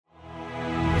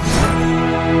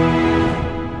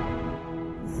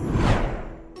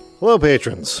Hello,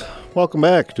 patrons. Welcome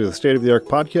back to the State of the Arc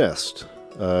podcast.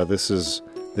 This is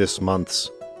this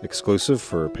month's exclusive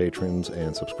for patrons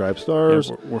and subscribe stars.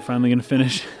 Yeah, we're finally going to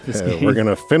finish this game. We're going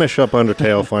to finish up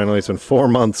Undertale finally. It's been 4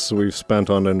 months we've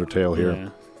spent on Undertale here.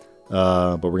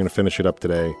 Yeah. But we're going to finish it up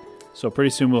today. So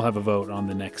pretty soon we'll have a vote on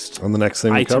the next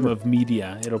thing we item cover. of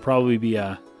media. It'll probably be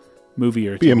a movie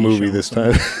or be a TV movie show this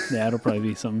time. Yeah, it'll probably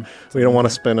be something. We don't want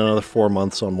to spend another 4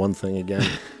 months on one thing again.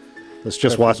 Let's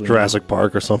just watch Jurassic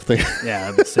Park or something.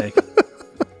 Yeah, that'd be sick.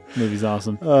 Movie's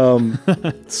awesome.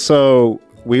 So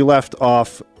we left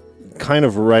off kind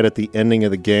of right at the ending of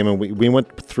the game, and we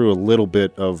went through a little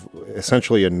bit of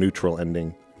essentially a neutral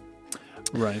ending.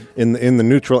 Right. In the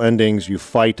neutral endings, you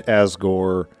fight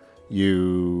Asgore,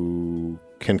 you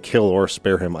can kill or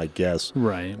spare him, I guess.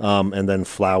 Right. And then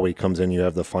Flowey comes in. You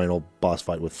have the final boss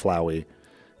fight with Flowey,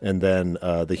 and then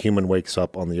the human wakes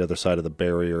up on the other side of the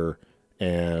barrier.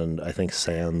 And I think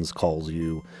Sans calls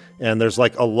you. And there's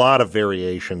like a lot of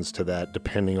variations to that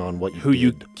depending on what you Who did.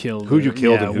 you killed. Who you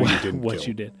killed yeah, and who you didn't what kill.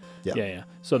 you did. Yeah. Yeah.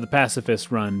 So the pacifist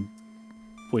run,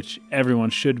 which everyone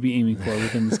should be aiming for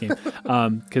within this game,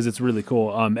 because it's really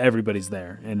cool. Everybody's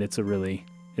there, and it's a really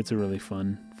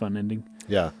fun ending.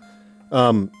 Yeah.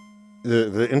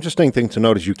 The interesting thing to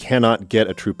note is you cannot get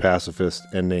a true pacifist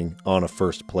ending on a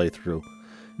first playthrough.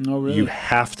 No, really? You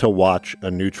have to watch a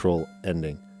neutral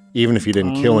ending, even if you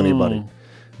didn't kill anybody.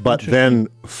 But then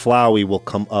Flowey will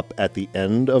come up at the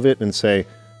end of it and say,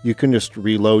 you can just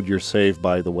reload your save,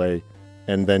 by the way,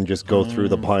 and then just go through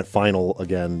the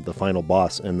final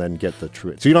boss, and then get the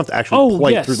true. So you don't have to actually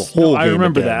play through the whole game I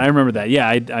remember again. that. I remember that. Yeah,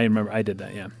 I remember. I did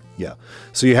that, yeah. Yeah.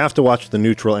 So you have to watch the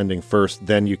neutral ending first,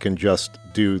 then you can just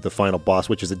do the final boss,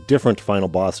 which is a different final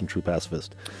boss in True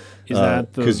Pacifist. Is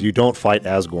that because you don't fight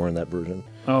Asgore in that version.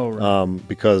 Oh, right.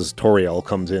 Because Toriel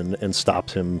comes in and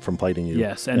stops him from fighting you.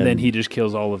 Yes, and then he just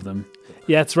kills all of them.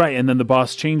 Yeah, that's right. And then the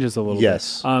boss changes a little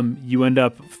Yes. bit. You end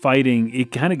up fighting.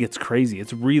 It kind of gets crazy.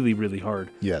 It's really, really hard.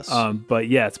 Yes. But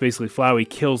yeah, it's basically Flowey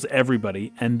kills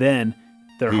everybody, and then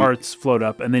their hearts float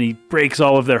up, and then he breaks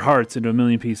all of their hearts into a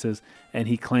million pieces, and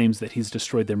he claims that he's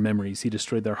destroyed their memories. He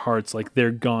destroyed their hearts. Like,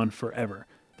 they're gone forever.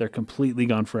 They're completely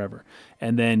gone forever.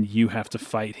 And then you have to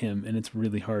fight him, and it's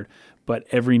really hard. But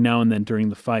every now and then during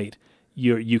the fight,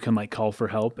 you can like call for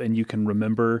help, and you can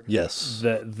remember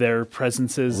their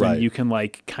presences, right. and you can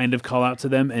like kind of call out to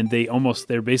them, and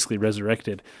they're basically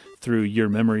resurrected through your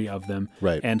memory of them,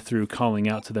 right. and through calling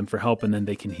out to them for help, and then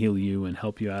they can heal you and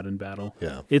help you out in battle.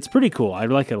 Yeah. It's pretty cool. I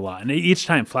like it a lot. And each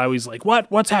time Flowey's like,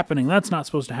 what's happening? That's not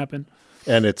supposed to happen.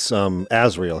 And it's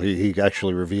Azrael. He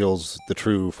actually reveals the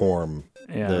true form.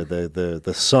 Yeah.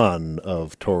 The son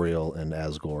of Toriel and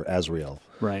Asgore, Azrael.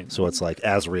 Right. So it's like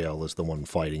Azrael is the one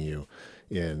fighting you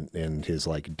in his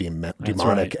like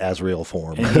demonic right. Azrael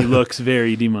form. And he looks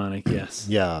very demonic, yes.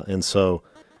 Yeah, and so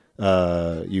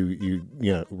you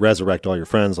resurrect all your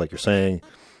friends, like you're saying,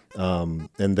 and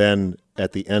then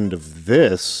at the end of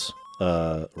this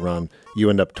run, you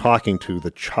end up talking to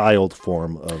the child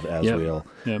form of Azrael.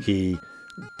 Yep. He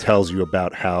tells you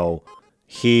about how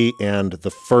he and the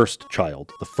first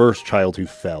child who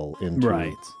fell into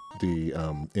right.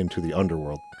 into the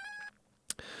underworld,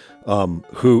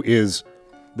 who is.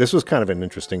 This was kind of an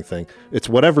interesting thing. It's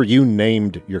whatever you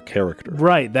named your character.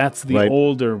 Right, that's the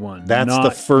older one. That's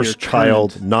the first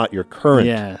child, not your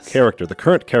current character. The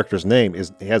current character's name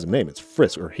he has a name. It's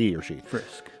Frisk, or he or she.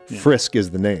 Frisk. Yeah. Frisk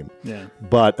is the name. Yeah.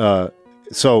 But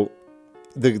so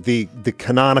the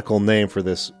canonical name for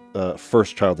this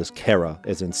first child is Kara,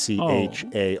 as in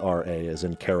Chara, as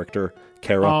in character.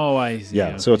 Kara. Oh, I see.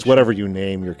 Yeah. So it's whatever you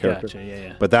name your character. Gotcha.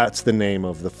 Yeah. But that's the name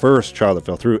of the first child that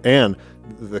fell through. And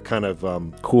the kind of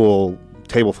cool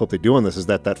table flip they do on this is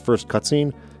that first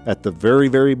cutscene at the very,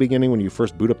 very beginning when you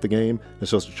first boot up the game,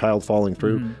 it's just a child falling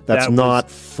through. Mm-hmm. That's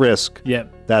not Frisk.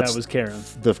 Yep. That was Kara.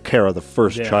 The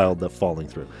first child that falling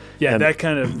through. Yeah, and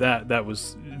that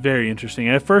was very interesting.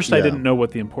 At first, I didn't know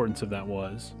what the importance of that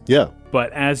was. Yeah.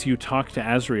 But as you talk to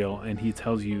Azrael and he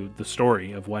tells you the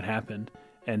story of what happened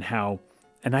and how,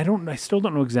 and I still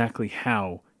don't know exactly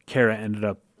how Kara ended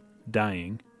up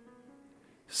dying.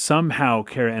 Somehow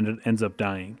Kara ends up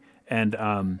dying, and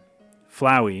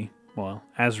Flowey,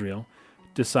 Azrael,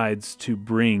 decides to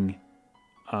bring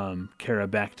Kara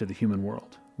back to the human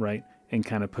world, right? And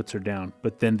kind of puts her down.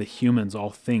 But then the humans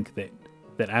all think that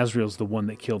Azrael's the one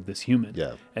that killed this human.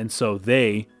 Yeah. And so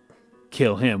they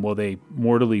kill him. Well, they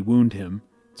mortally wound him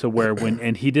to where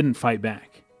and he didn't fight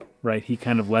back, right? He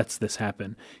kind of lets this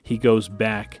happen. He goes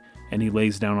back and he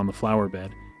lays down on the flower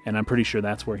bed, and I'm pretty sure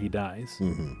that's where he dies.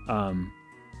 Mm-hmm.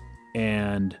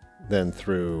 And then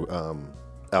through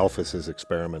Alphys's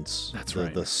experiments, that's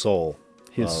right. The soul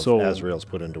His of soul Azrael's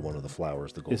put into one of the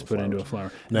flowers. The golden is put into a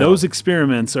flowers. flower. Now- Those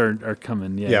experiments are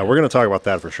coming. Yeah, Yeah, we're going to talk about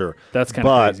that for sure. That's kind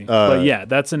of crazy. But yeah,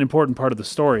 that's an important part of the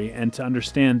story. And to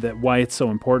understand that why it's so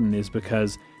important is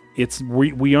because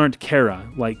we aren't Kara.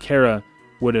 Like Kara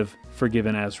would have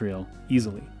forgiven Azrael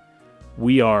easily.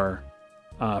 We are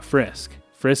Frisk.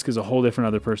 Frisk is a whole different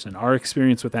other person. Our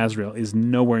experience with Azrael is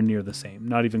nowhere near the same,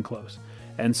 not even close.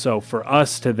 And so for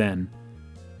us to then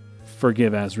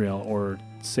forgive Azrael or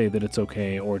say that it's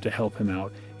okay or to help him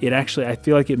out, it actually, I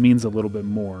feel like it means a little bit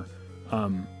more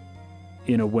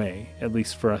in a way, at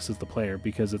least for us as the player,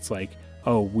 because it's like,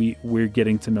 oh, we're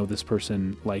getting to know this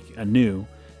person like anew,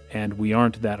 and we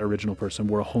aren't that original person.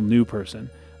 We're a whole new person,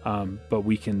 but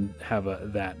we can have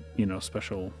that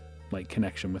special like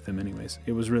connection with him anyways.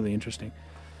 It was really interesting.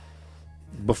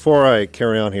 Before I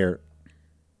carry on here,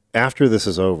 after this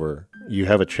is over, you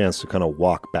have a chance to kind of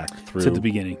walk back through. It's at the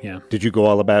beginning, yeah. Did you go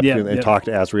all the way back and talk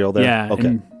to Azrael there? Yeah.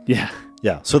 Okay.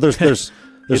 Yeah. So there's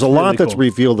a lot really that's cool.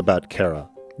 revealed about Kara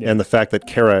and the fact that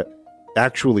Kara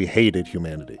actually hated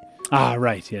humanity. Ah,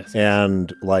 right. Yes.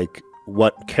 And like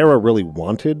what Kara really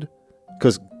wanted,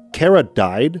 because Kara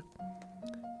died,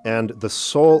 and the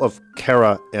soul of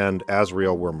Kara and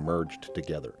Azrael were merged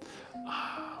together.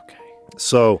 Okay.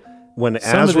 So when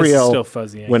Some of this is still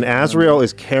fuzzy. when Azrael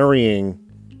is carrying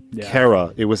Yeah.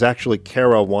 Kara, it was actually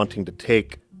Kara wanting to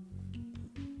take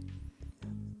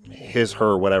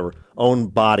her, whatever, own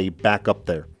body back up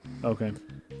there Okay.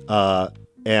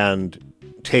 and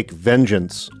take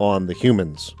vengeance on the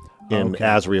humans in Okay.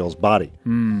 Azrael's body.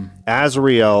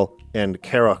 Azrael and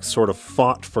Kara sort of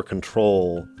fought for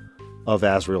control of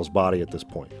Azrael's body at this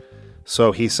point.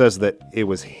 So he says that it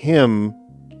was him,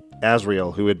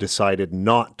 Azrael, who had decided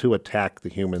not to attack the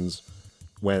humans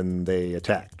when they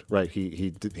attacked. Right?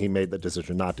 He made the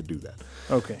decision not to do that.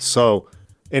 Okay. So,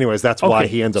 anyways, that's why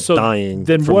he ends up dying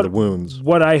from the wounds.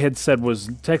 What I had said was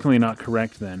technically not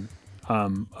correct then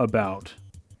about,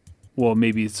 well,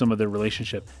 maybe some of their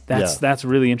relationship. That's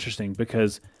really interesting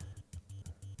because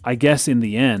I guess in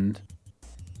the end,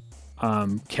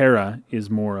 Kara is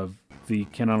more of the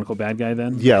canonical bad guy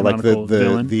then? Yeah, like Canonical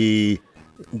villain? the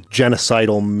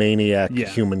genocidal maniac Yeah.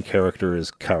 human character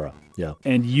is Kara. Yeah.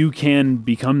 And you can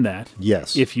become that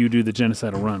Yes. if you do the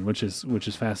genocidal run, which is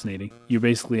fascinating. You're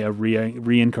basically a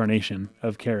reincarnation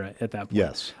of Kara at that point.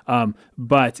 Yes.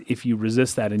 But if you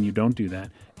resist that and you don't do that,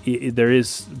 there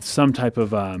is some type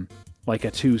of like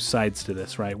a two sides to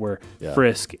this, right? Where Yeah.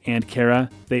 Frisk and Kara,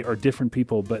 they are different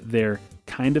people, but they're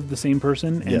kind of the same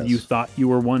person, and Yes. you thought you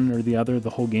were one or the other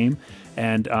the whole game.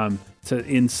 And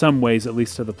in some ways, at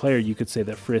least to the player, you could say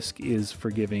that Frisk is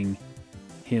forgiving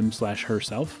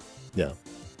him/herself. Yeah.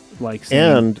 Like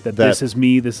saying And that that- this is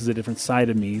me, this is a different side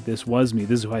of me, this was me,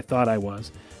 this is who I thought I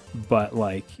was, but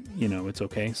like, it's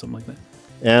okay, something like that.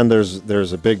 And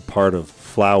there's a big part of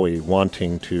Flowey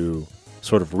wanting to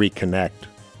sort of reconnect,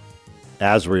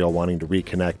 Azrael wanting to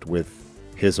reconnect with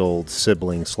his old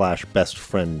sibling / best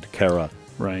friend Kara,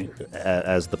 Right.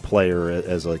 as the player,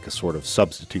 as like a sort of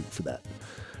substitute for that,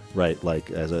 right?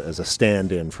 Like as a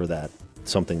stand-in for that,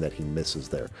 something that he misses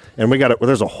there. And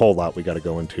there's a whole lot we got to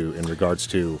go into in regards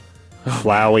to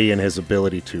Flowey and his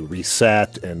ability to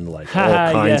reset and like all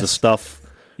kinds of Yes. stuff.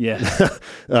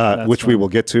 Yeah. Which we fun. will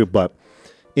get to. But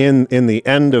in the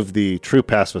end of the True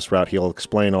Pacifist route, he'll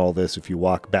explain all this. If you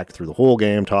walk back through the whole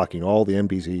game, talking to all the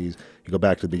NPCs, you go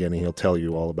back to the beginning, he'll tell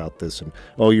you all about this. And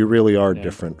you really are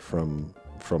different from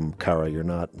Kara. You're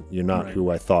not Right.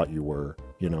 who I thought you were.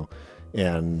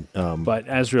 And But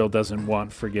Azrael doesn't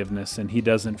want forgiveness, and he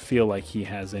doesn't feel like he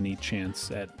has any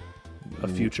chance at a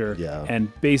future. yeah. And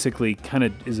basically kind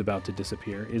of is about to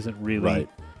disappear, isn't really Right.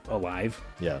 alive,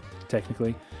 yeah,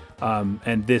 technically.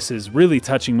 And this is really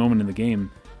touching moment in the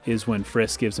game is when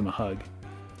Frisk gives him a hug.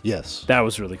 yes, That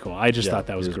was really cool. I just Yeah, thought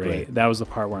that was it was great. great. That was the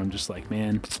part where I'm just like,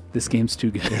 man, this game's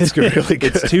too good. It's really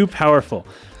good. It's too powerful.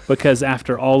 Because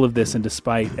after all of this and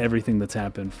despite everything that's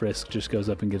happened, Frisk just goes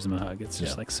up and gives him a hug. It's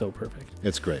just like so perfect.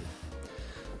 it's great.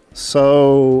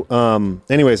 So,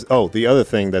 anyways, the other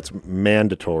thing that's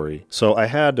mandatory. So I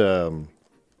had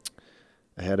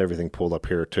everything pulled up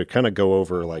here to kind of go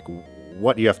over like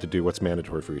what you have to do, what's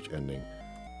mandatory for each ending.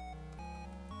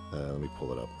 Let me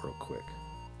pull it up real quick.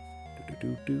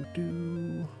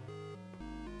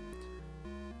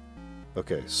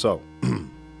 Okay, so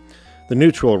the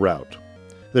neutral route.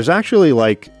 There's actually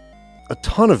like a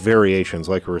ton of variations,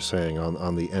 like we were saying,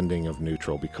 on the ending of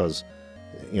neutral, because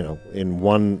in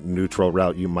one neutral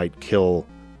route you might kill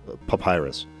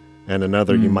Papyrus, and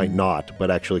another you might not,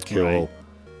 but actually kill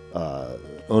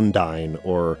Undine,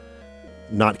 or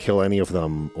not kill any of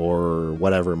them or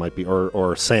whatever it might be,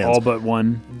 or Sans. All but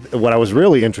one. What I was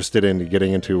really interested in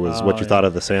getting into was what you thought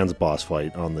of the Sans boss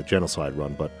fight on the Genocide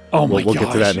run, but we'll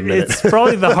get to that in a minute. It's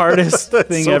probably the hardest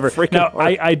thing so ever. freaking Now,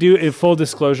 hard. I do, in full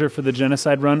disclosure for the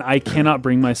Genocide run, I cannot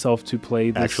bring myself to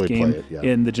play this game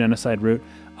in the Genocide route.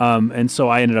 And so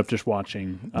I ended up just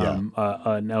watching an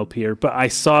LPer, but I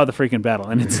saw the freaking battle,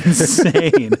 and it's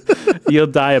insane. You'll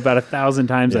die about 1,000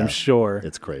 times, I'm sure.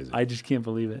 It's crazy. I just can't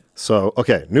believe it. So,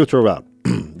 okay, neutral route.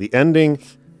 The ending,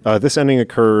 this ending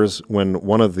occurs when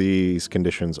one of these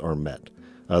conditions are met.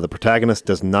 The protagonist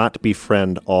does not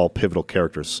befriend all pivotal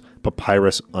characters,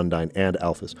 Papyrus, Undyne, and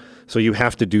Alphys. So you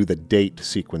have to do the date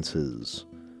sequences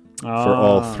for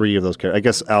all three of those characters. I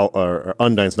guess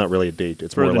Undyne's not really a date.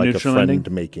 It's more like a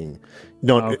friend making.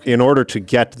 No, in order to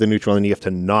get the neutral ending, you have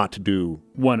to not do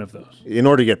one of those. In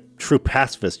order to get true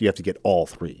pacifist, you have to get all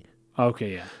three.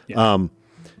 Okay, yeah.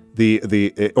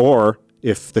 Or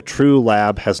if the true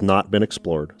lab has not been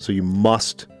explored, so you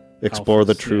must explore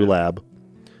the true lab,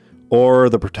 or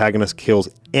the protagonist kills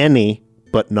any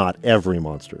but not every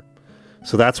monster.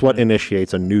 So that's what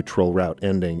initiates a neutral route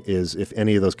ending, is if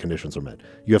any of those conditions are met.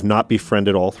 You have not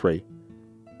befriended all three,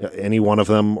 any one of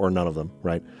them or none of them,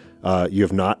 right? You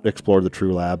have not explored the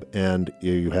true lab, and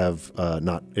you have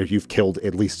you've killed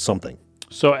at least something.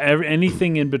 So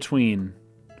anything in between.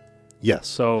 Yes.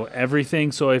 So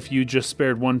everything. So if you just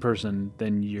spared one person,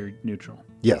 then you're neutral.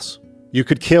 Yes. You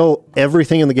could kill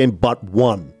everything in the game but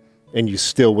one, and you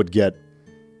still would get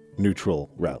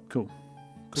neutral route. Cool.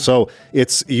 So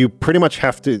you pretty much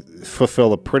have to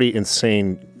fulfill a pretty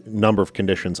insane number of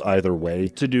conditions either way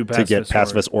to get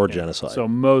pacifist or genocide. So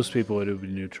most people would be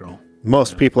neutral.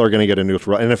 Most people are going to get a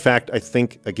neutral route. And in fact, I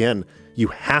think, again, you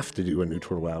have to do a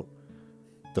neutral route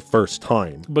the first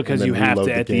time. Because you have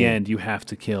to, at the end, you have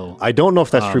to kill. I don't know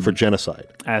if that's true for genocide.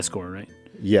 Asgore, right?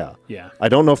 Yeah. Yeah. I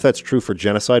don't know if that's true for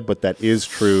genocide, but that is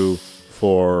true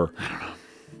for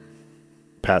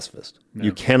pacifist. No.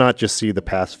 You cannot just see the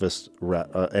pacifist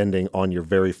ending on your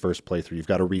very first playthrough. You've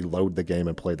got to reload the game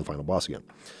and play the final boss again.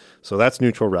 So that's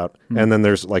neutral route. And then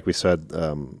there's, like we said,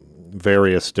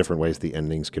 various different ways the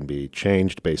endings can be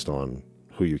changed based on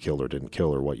who you killed or didn't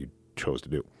kill or what you chose to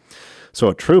do. So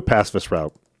a true pacifist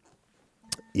route,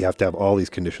 you have to have all these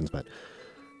conditions met.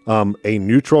 A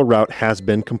neutral route has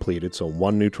been completed, so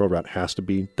one neutral route has to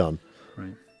be done.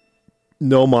 Right.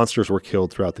 No monsters were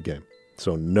killed throughout the game,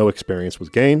 so no experience was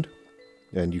gained,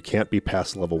 and you can't be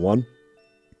past level 1.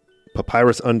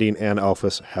 Papyrus, Undyne, and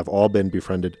Alphys have all been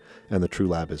befriended, and the true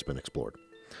lab has been explored.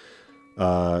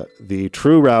 The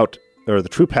true route, or the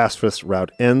true pacifist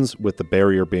route, ends with the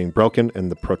barrier being broken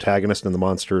and the protagonist and the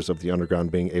monsters of the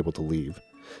underground being able to leave.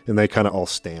 And they kind of all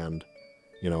stand,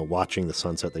 watching the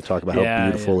sunset. They talk about how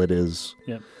beautiful it is.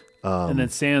 Yep. And then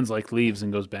Sans leaves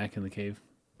and goes back in the cave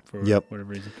for whatever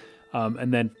reason.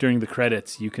 And then during the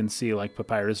credits, you can see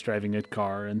Papyrus driving a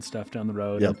car and stuff down the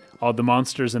road. Yep. And all the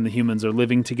monsters and the humans are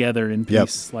living together in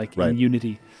peace, in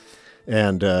unity.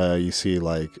 And you see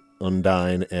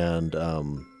Undyne and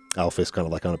Alphys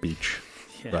kind of on a beach,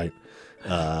 right?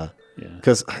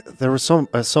 Because there was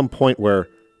some point where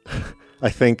I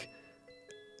think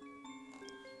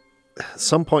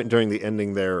some point during the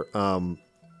ending there,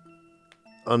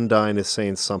 Undyne is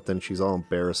saying something. She's all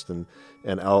embarrassed, and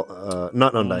not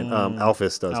Undyne,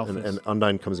 Alphys does, and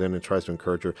Undyne comes in and tries to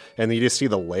encourage her, and you just see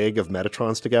the leg of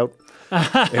Metatron stick out,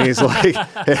 and he's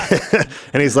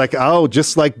like, oh,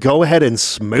 just go ahead and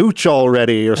smooch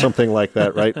already, or something like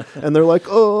that, right? And they're like,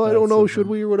 oh, I don't know, should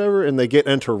we or whatever, and they get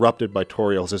interrupted by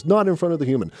Toriel, says, not in front of the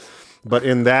human. But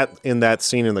in that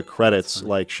scene in the credits,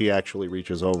 she actually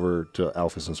reaches over to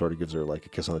Alphys and sort of gives her a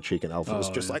kiss on the cheek, and Alphys is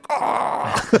just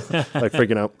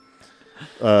freaking out.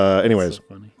 Anyways, so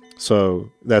funny. So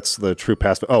that's the true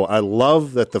pacifist. Oh, I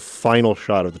love that the final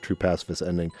shot of the true pacifist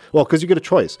ending. Well, because you get a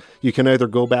choice. You can either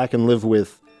go back and live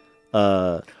with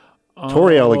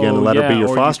Toriel again and let her be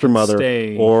your foster mother,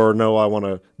 or no, I want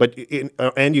to. But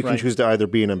and you can choose to either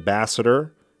be an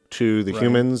ambassador to the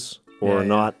humans or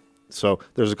not. So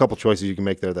there's a couple choices you can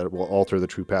make there that will alter the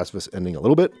true pacifist ending a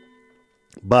little bit.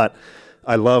 But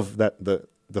I love that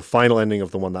the final ending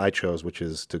of the one that I chose, which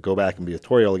is to go back and be a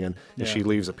Toriel again, and she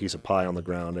leaves a piece of pie on the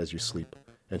ground as you sleep.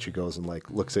 And she goes and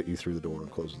looks at you through the door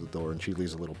and closes the door, and she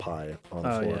leaves a little pie on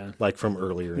the floor, from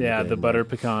earlier. Yeah, in the game, butter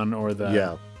pecan or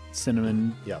the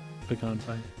cinnamon pecan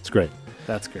pie. It's great.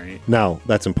 That's great. Now,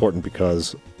 that's important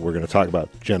because we're going to talk about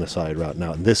genocide route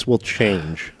now, and this will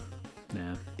change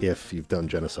if you've done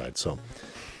genocide. So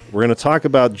we're going to talk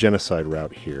about genocide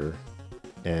route here,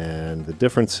 and the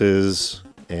differences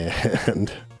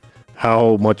and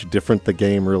how much different the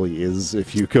game really is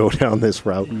if you go down this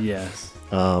route. Yes.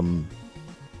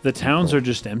 The towns are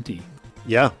just empty.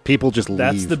 Yeah, people just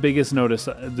That's leave. the biggest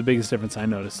difference I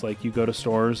noticed. Like, you go to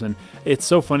stores, and it's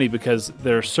so funny because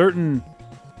there are certain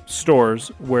stores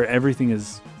where everything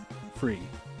is free.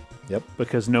 Yep.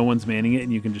 Because no one's manning it,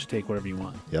 and you can just take whatever you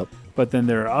want. Yep. But then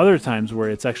there are other times where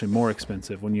it's actually more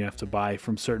expensive when you have to buy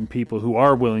from certain people who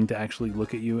are willing to actually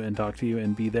look at you and talk to you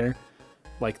and be there,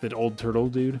 like the old turtle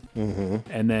dude.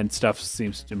 Mm-hmm. And then stuff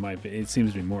seems to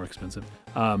be more expensive.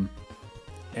 So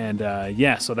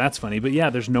that's funny. But yeah,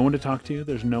 there's no one to talk to.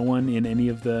 There's no one in any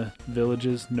of the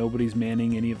villages. Nobody's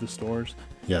manning any of the stores.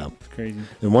 Yeah. It's crazy.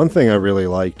 And one thing I really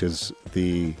liked is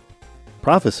the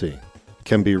prophecy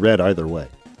can be read either way.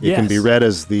 It can be Yes. read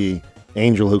as the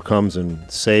angel who comes and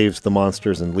saves the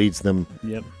monsters and leads them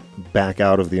Yep. back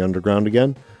out of the underground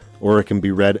again, or it can be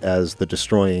read as the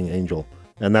destroying angel.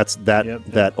 And that's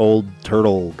that old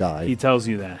turtle guy. He tells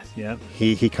you that. Yep.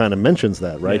 He kind of mentions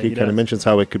that, right? Yeah, he he kind of does. mentions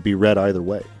how it could be read either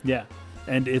way. Yeah.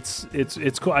 And it's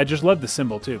cool. I just love the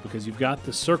symbol too, because you've got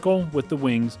the circle with the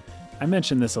wings. I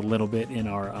mentioned this a little bit in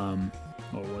our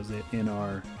in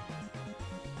our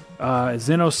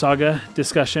Xenosaga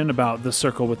discussion about the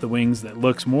circle with the wings that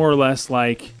looks more or less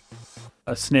like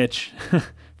a snitch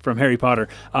from Harry Potter,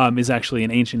 is actually an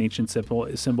ancient symbol.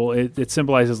 It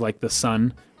symbolizes like the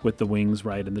sun with the wings,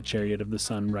 right, and the chariot of the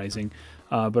sun rising.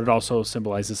 But it also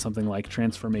symbolizes something like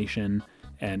transformation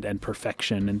and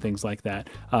perfection and things like that.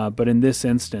 But in this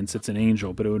instance, it's an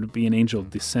angel, but it would be an angel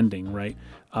descending, right?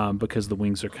 Because the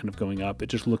wings are kind of going up. It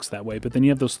just looks that way. But then you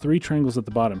have those three triangles at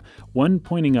the bottom, one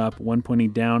pointing up, one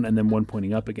pointing down, and then one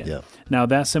pointing up again. Yeah. Now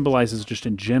that symbolizes just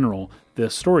in general the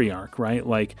story arc, right?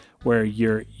 Like where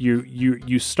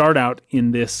you start out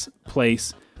in this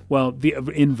place. Well, the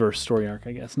inverse story arc,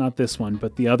 I guess. Not this one,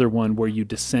 but the other one where you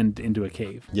descend into a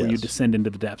cave, where you descend into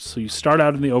the depths. So you start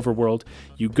out in the overworld,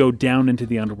 you go down into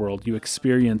the underworld, you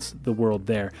experience the world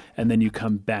there, and then you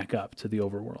come back up to the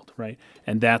overworld, right?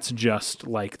 And that's just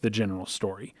like the general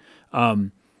story.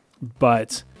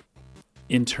 But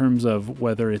in terms of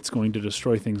whether it's going to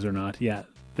destroy things or not,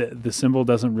 the symbol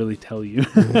doesn't really tell you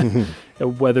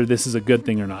whether this is a good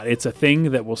thing or not. It's a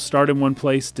thing that will start in one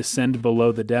place, descend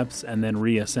below the depths, and then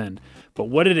reascend. But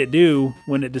what did it do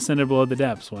when it descended below the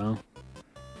depths? Well,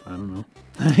 I don't know.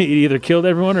 It either killed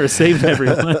everyone or saved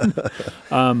everyone.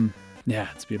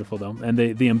 It's beautiful though, and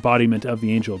the embodiment of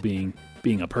the angel being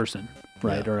a person,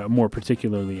 right, or more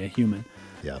particularly a human.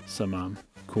 Yeah, some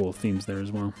cool themes there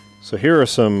as well. So here are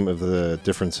some of the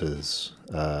differences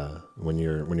when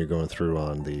you're going through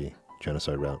on the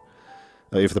genocide route.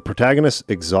 If the protagonist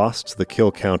exhausts the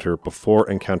kill counter before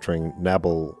encountering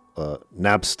Nabstabluk,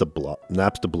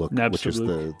 which is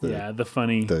the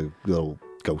little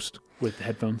ghost with the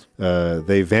headphones,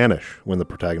 they vanish when the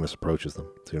protagonist approaches them.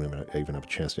 So you don't even have a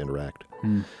chance to interact.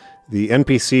 The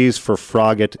NPCs for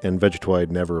Frogget and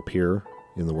Vegetoid never appear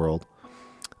in the world.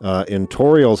 In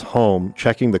Toriel's home,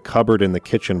 checking the cupboard in the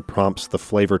kitchen prompts the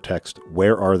flavor text,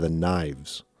 "Where are the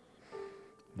knives?"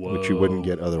 Whoa. Which you wouldn't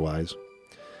get otherwise.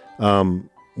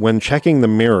 When checking the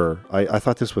mirror, I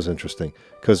thought this was interesting,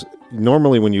 because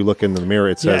normally when you look in the mirror,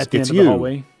 it says, at the "It's end you." of the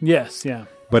hallway. Yes, yeah.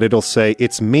 But it'll say,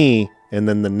 "It's me," and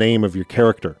then the name of your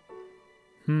character.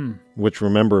 Which,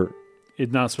 remember,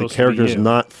 it's not supposed the character's to be you.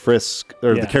 Not Frisk,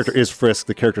 or the character is Frisk.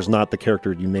 The character's not the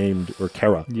character you named, or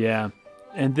Kara. Yeah.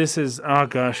 And this is, oh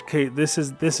gosh, Kate, this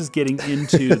is getting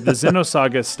into the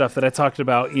Xenosaga stuff that I talked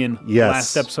about in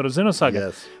last episode of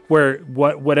Xenosaga, where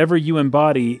whatever you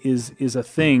embody is a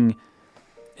thing,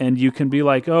 and you can be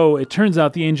like, oh, it turns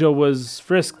out the angel was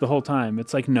Frisk the whole time.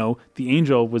 It's like, no, the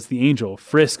angel was the angel.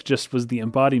 Frisk just was the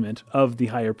embodiment of the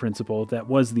higher principle that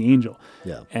was the angel.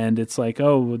 Yeah. And it's like,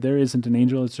 oh, there isn't an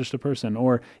angel, it's just a person.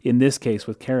 Or in this case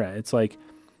with Kara, it's like,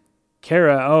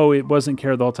 Kara, oh, it wasn't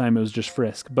Kara the whole time, it was just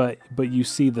Frisk. But you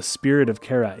see the spirit of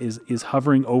Kara is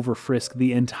hovering over Frisk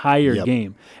the entire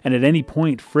game. And at any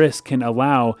point, Frisk can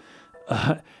allow,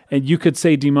 and you could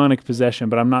say demonic possession,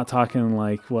 but I'm not talking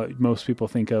like what most people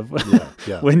think of like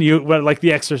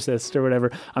The Exorcist or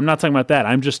whatever. I'm not talking about that.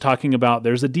 I'm just talking about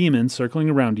there's a demon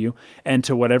circling around you, and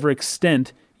to whatever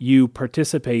extent you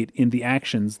participate in the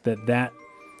actions that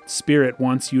spirit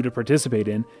wants you to participate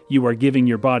in, you are giving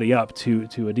your body up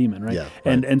to a demon, right?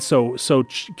 And so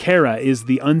Kara is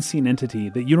the unseen entity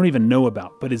that you don't even know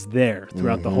about, but is there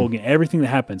throughout the whole game. Everything that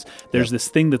happens, there's this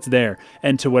thing that's there,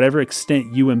 and to whatever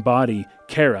extent you embody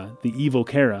Kara, the evil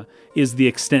Kara, is the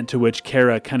extent to which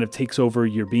Kara kind of takes over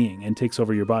your being and takes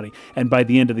over your body. And by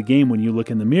the end of the game, when you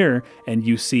look in the mirror and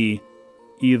you see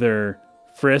either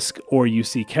Frisk or you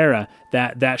see Kara,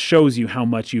 that shows you how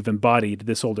much you've embodied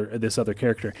this other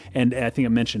character. And I think I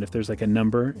mentioned if there's like a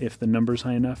number, if the number's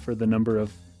high enough, or the number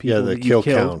of people the that kill you've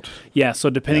killed. count. Yeah, so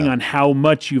depending Yeah. on how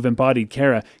much you've embodied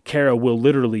Kara, Kara will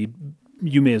literally,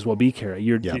 you may as well be Kara.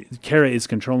 Kara is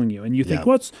controlling you. And you think,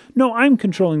 Yeah. no, I'm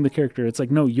controlling the character. It's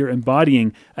like, no, you're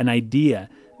embodying an idea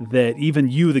that even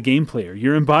you, the game player,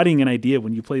 you're embodying an idea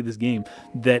when you play this game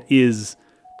that is,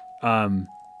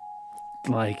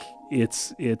 like,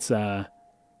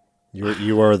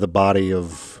 You are the body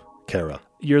of Kara.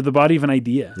 you're the body of an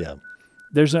idea. Yeah.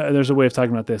 There's a way of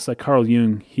talking about this. Like Carl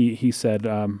Jung, he said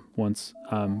once,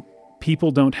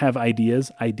 people don't have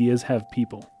ideas have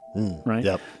people, right?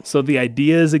 Yep. So the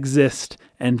ideas exist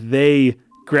and they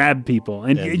grab people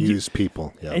and Use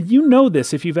people. Yeah. and you know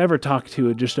this if you've ever talked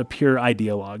to just a pure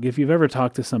ideologue. If you've ever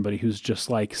talked to somebody who's just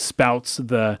like spouts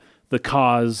the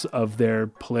cause of their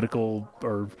political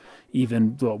or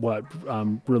even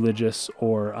religious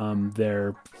or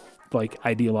their like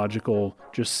ideological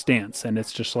just stance, and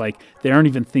it's just like they aren't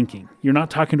even thinking. You're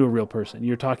not talking to a real person.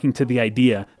 You're talking to the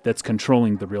idea that's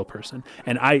controlling the real person.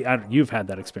 And you've had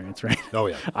that experience, right? Oh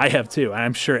yeah. I have too.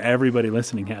 I'm sure everybody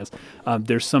listening has.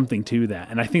 There's something to that.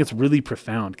 And I think it's really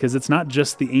profound because it's not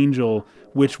just the angel.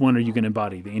 Which one are you going to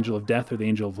embody? The angel of death or the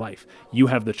angel of life? You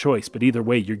have the choice, but either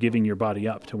way, you're giving your body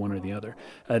up to one or the other.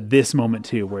 This moment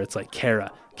too, where it's like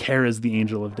Kara's the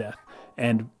angel of death.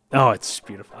 And it's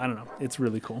beautiful. I don't know. It's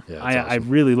really cool. Yeah, I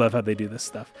really love how they do this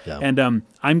stuff. Yeah. And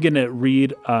I'm going to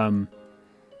read an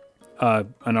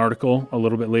article a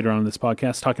little bit later on in this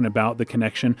podcast talking about the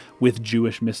connection with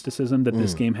Jewish mysticism that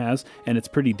this game has, and it's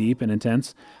pretty deep and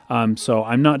intense. So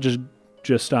I'm not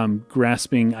just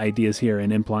grasping ideas here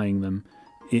and implying them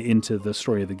into the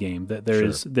story of the game. That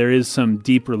there is some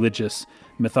deep religious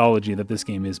mythology that this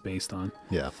game is based on.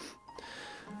 Yeah.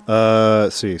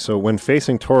 Let's see. So when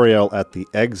facing Toriel at the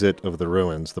exit of the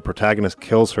ruins, the protagonist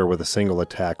kills her with a single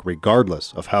attack,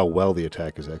 regardless of how well the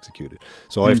attack is executed.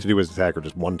 So all you have to do is attack her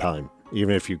just one time,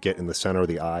 even if you get in the center of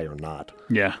the eye or not.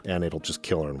 Yeah. And it'll just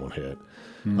kill her in one hit.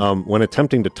 When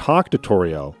attempting to talk to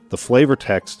Toriel, the flavor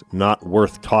text "not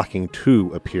worth talking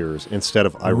to" appears instead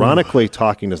of ironically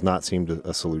talking does not seem to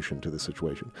a solution to the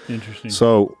situation. Interesting.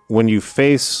 So when you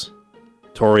face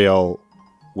Toriel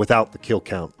without the kill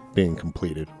count being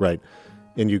completed, right,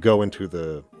 and you go into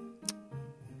the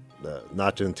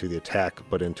not into the attack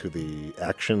but into the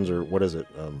actions, or what is it?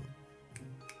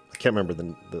 I can't remember the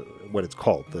what it's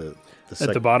called.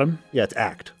 At the bottom? Yeah, it's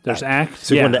act. There's act.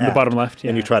 So you go into in the act, bottom left. Yeah.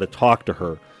 and you try to talk to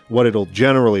her. What it'll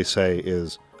generally say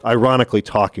is, ironically,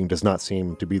 talking does not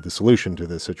seem to be the solution to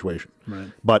this situation. Right.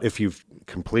 But if you've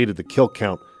completed the kill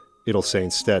count, it'll say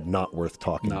instead, not worth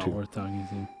talking to. Not worth talking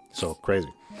to. So crazy.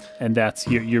 And that's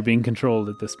you're being controlled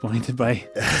at this point by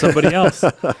somebody else.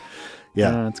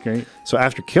 Yeah. That's great. So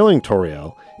after killing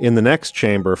Toriel, in the next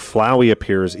chamber, Flowey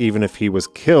appears even if he was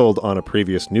killed on a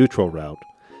previous neutral route,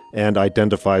 and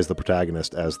identifies the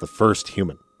protagonist as the first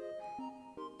human.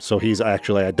 So he's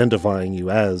actually identifying you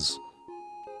as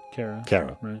Kara.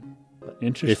 Right.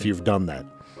 Interesting. If you've done that.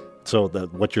 So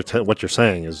that what you're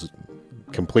saying is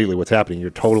completely what's happening. You're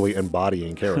totally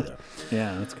embodying Kara there.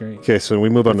 Yeah, that's great. Okay, so we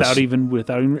move on without even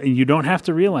you don't have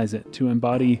to realize it to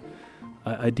embody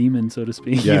a demon, so to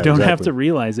speak. Yeah, you don't have exactly. to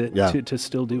realize it Yeah. to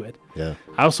still do it. Yeah.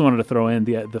 I also wanted to throw in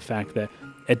the fact that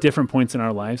at different points in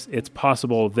our lives, it's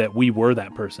possible that we were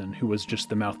that person who was just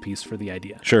the mouthpiece for the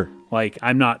idea. Sure. Like,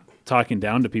 I'm not talking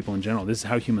down to people in general. This is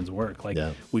how humans work. Like,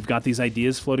 we've got these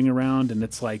ideas floating around, and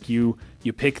it's like you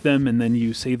pick them, and then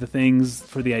you say the things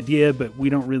for the idea, but we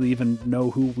don't really even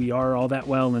know who we are all that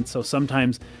well. And so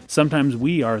sometimes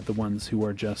we are the ones who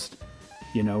are just,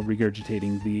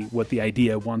 regurgitating what the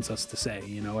idea wants us to say,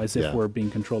 as if we're being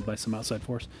controlled by some outside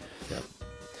force. Yeah.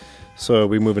 So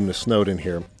we move into Snowden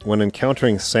here. When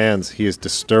encountering Sans, he is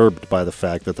disturbed by the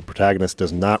fact that the protagonist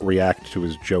does not react to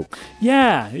his joke.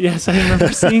 Yeah, yes, I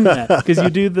remember seeing that. Because you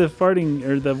do the farting,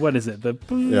 or the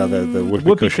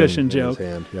whoopee cushion joke. In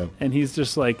his hand. Yeah. And he's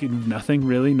just like, nothing,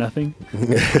 really, nothing.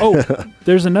 Oh,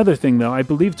 there's another thing, though. I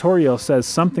believe Toriel says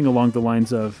something along the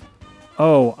lines of,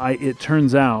 it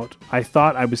turns out, I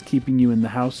thought I was keeping you in the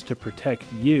house to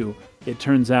protect you. It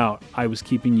turns out I was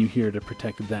keeping you here to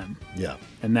protect them. Yeah.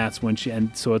 And that's when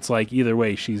and so it's like either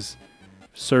way, she's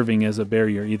serving as a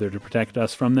barrier either to protect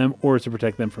us from them or to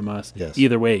protect them from us. Yes.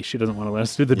 Either way, she doesn't want to let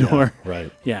us through the door.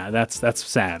 Right. Yeah, that's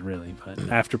sad, really. But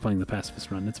after playing the Pacifist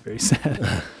run, it's very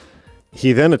sad.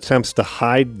 He then attempts to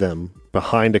hide them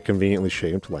behind a conveniently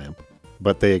shaped lamp,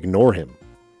 but they ignore him.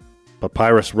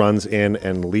 Papyrus runs in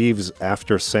and leaves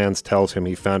after Sans tells him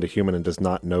he found a human and does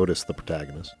not notice the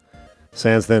protagonist.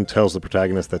 Sans then tells the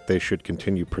protagonist that they should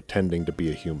continue pretending to be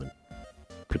a human.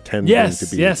 Pretending to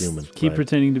be a human. Keep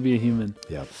pretending to be a human.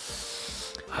 Yeah.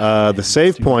 The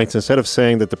save points, instead of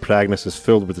saying that the protagonist is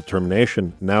filled with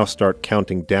determination, now start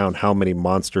counting down how many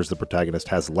monsters the protagonist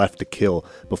has left to kill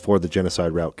before the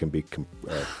genocide route can be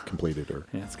completed.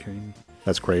 That's crazy.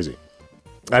 That's crazy.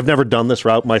 I've never done this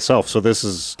route myself, so this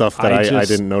is stuff that I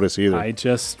didn't notice either. I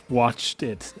just watched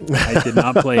it. I did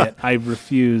not play it. I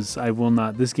refuse. I will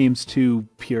not. This game's too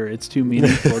pure. It's too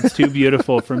meaningful. It's too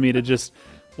beautiful for me to just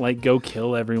go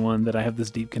kill everyone that I have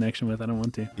this deep connection with. I don't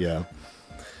want to. Yeah.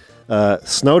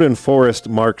 Snowdin Forest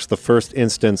marks the first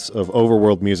instance of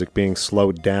overworld music being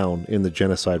slowed down in the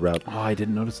genocide route. Oh, I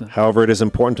didn't notice that. However, it is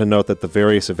important to note that the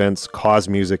various events cause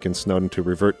music in Snowdin to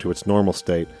revert to its normal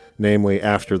state, namely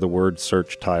after the word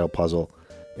search tile puzzle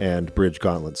and bridge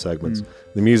gauntlet segments.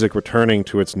 The music returning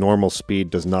to its normal speed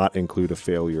does not include a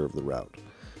failure of the route,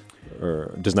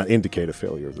 or does not indicate a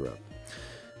failure of the route.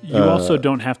 You also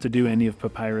don't have to do any of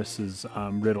Papyrus's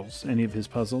riddles, any of his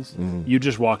puzzles. You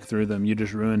just walk through them. You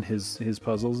just ruin his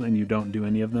puzzles, and you don't do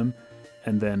any of them.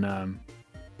 And then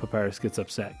Papyrus gets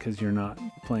upset because you're not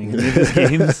playing any of his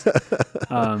games,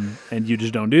 and you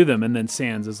just don't do them. And then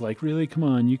Sans is like, really? Come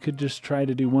on, you could just try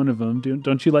to do one of them.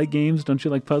 Don't you like games? Don't you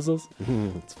like puzzles?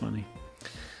 It's funny.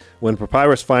 When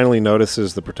Papyrus finally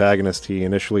notices the protagonist, he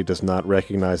initially does not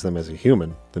recognize them as a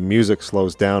human. The music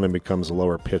slows down and becomes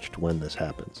lower pitched when this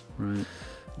happens. Right.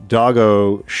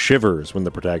 Doggo shivers when the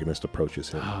protagonist approaches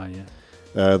him. Ah,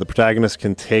 yeah. The protagonist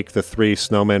can take the 3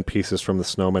 snowman pieces from the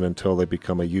snowman until they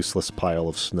become a useless pile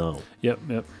of snow. Yep.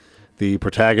 The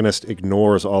protagonist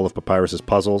ignores all of Papyrus's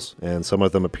puzzles, and some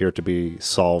of them appear to be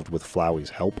solved with Flowey's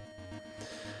help.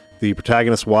 The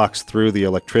protagonist walks through the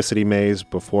electricity maze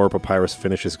before Papyrus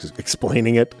finishes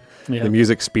explaining it. Yep. The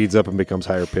music speeds up and becomes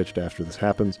higher pitched after this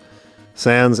happens.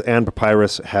 Sans and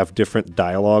Papyrus have different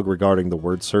dialogue regarding the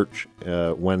word search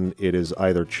when it is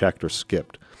either checked or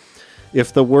skipped.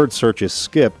 If the word search is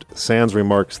skipped, Sans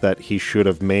remarks that he should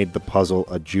have made the puzzle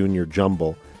a junior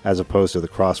jumble as opposed to the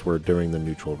crossword during the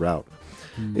neutral route.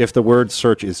 If the word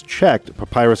search is checked,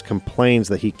 Papyrus complains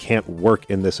that he can't work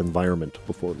in this environment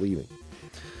before leaving.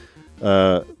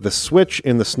 The switch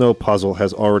in the snow puzzle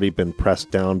has already been pressed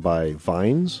down by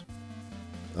vines.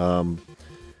 The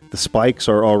spikes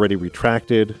are already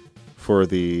retracted for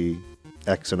the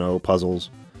X and O puzzles,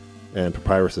 and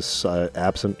Papyrus is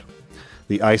absent.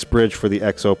 The ice bridge for the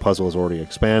XO puzzle is already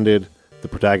expanded. The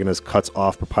protagonist cuts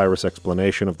off Papyrus'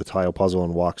 explanation of the tile puzzle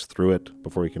and walks through it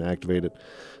before he can activate it.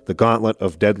 The Gauntlet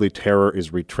of Deadly Terror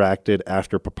is retracted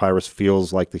after Papyrus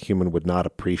feels like the human would not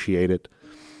appreciate it.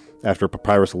 After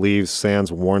Papyrus leaves,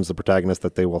 Sans warns the protagonist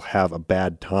that they will have a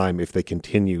bad time if they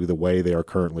continue the way they are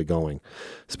currently going,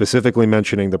 specifically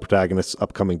mentioning the protagonist's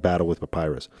upcoming battle with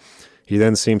Papyrus. He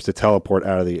then seems to teleport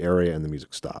out of the area and the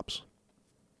music stops.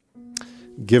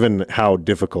 Given how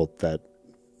difficult that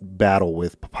battle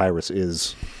with Papyrus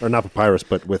is, or not Papyrus,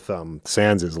 but with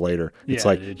Sans is later, it's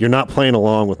you're not playing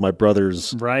along with my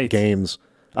brother's games.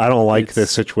 I don't like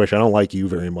this situation. I don't like you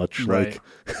very much. Right.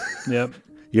 Yep.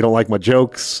 You don't like my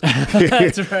jokes.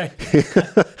 That's right.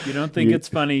 You don't think it's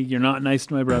funny. You're not nice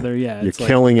to my brother. Yeah. You're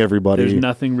killing everybody. There's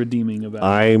nothing redeeming about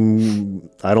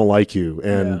it. I don't like you.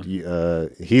 And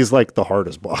he's like the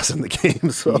hardest boss in the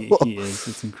game. So. He is.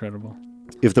 It's incredible.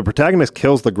 If the protagonist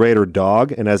kills the greater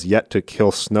dog and has yet to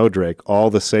kill Snowdrake,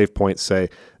 all the save points say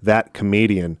that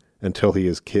comedian until he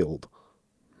is killed.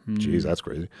 Jeez, that's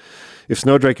crazy. If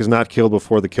Snowdrake is not killed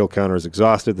before the kill counter is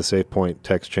exhausted, the save point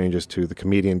text changes to the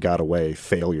comedian got away,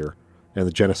 failure, and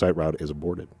the genocide route is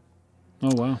aborted.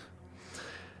 Oh, wow.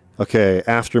 Okay,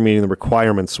 after meeting the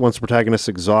requirements, once the protagonist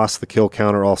exhausts the kill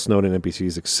counter, all Snowdin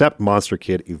NPCs except Monster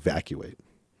Kid evacuate.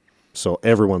 So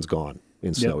everyone's gone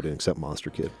in Snowdin except Monster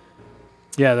Kid.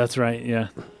 Yeah, that's right, yeah.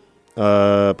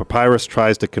 Papyrus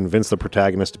tries to convince the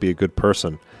protagonist to be a good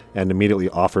person and immediately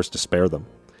offers to spare them.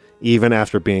 Even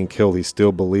after being killed, he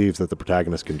still believes that the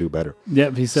protagonist can do better.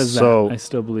 Yep, he says that. I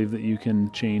still believe that you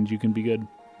can change, you can be good.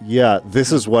 Yeah,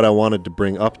 this is what I wanted to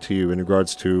bring up to you in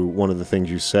regards to one of the things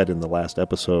you said in the last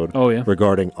episode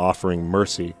regarding offering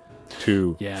mercy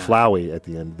to Flowey at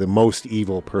the end, the most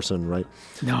evil person, right?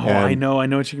 No, I know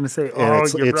what you're going to say.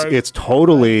 It's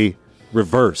totally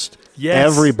reversed.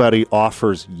 Yes. Everybody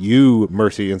offers you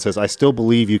mercy and says, I still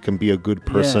believe you can be a good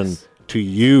person to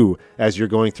you as you're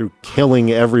going through killing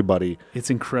everybody. It's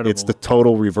incredible. It's the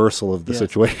total reversal of the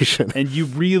situation. And you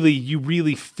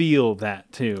really feel that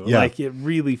too. Yeah. Like it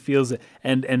really feels it.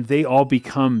 And they all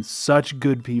become such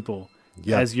good people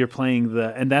as you're playing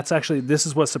and that's actually, this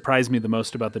is what surprised me the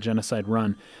most about the Genocide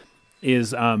run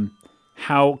is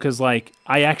how, because like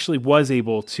I actually was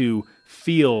able to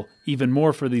feel even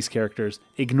more for these characters,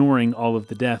 ignoring all of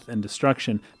the death and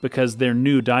destruction, because their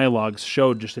new dialogues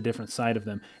showed just a different side of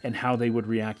them and how they would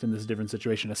react in this different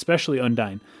situation, especially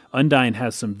Undyne. Undyne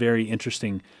has some very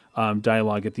interesting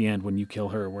dialogue at the end when you kill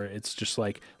her, where it's just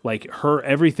like her,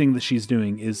 everything that she's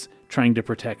doing is trying to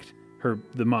protect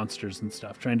the monsters and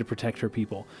stuff, trying to protect her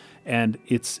people. And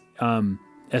it's even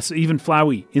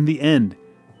Flowey in the end,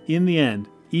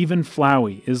 even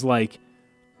Flowey is like,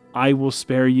 I will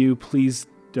spare you. Please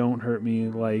don't hurt me.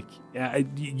 Like,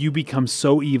 you become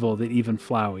so evil that even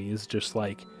Flowey is just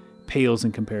like pales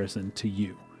in comparison to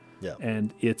you. Yeah.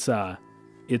 And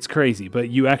it's crazy, but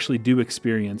you actually do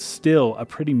experience still a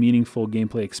pretty meaningful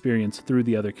gameplay experience through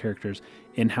the other characters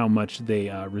in how much they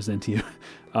resent you,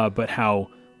 but how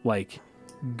like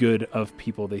good of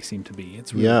people they seem to be.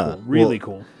 It's really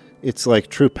cool. It's like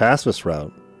true pacifist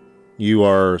route. You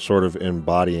are sort of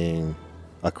embodying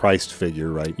a Christ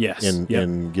figure, right? Yes.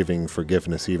 In giving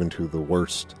forgiveness even to the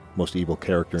worst, most evil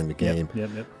character in the game.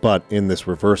 Yep. But in this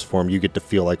reverse form, you get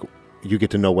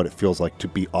to know what it feels like to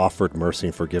be offered mercy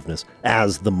and forgiveness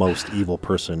as the most evil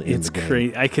person in the game. It's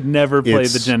crazy. I could never play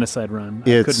the genocide run.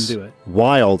 I couldn't do it. It's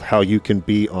wild how you can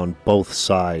be on both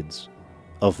sides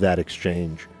of that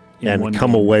exchange and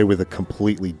come away with a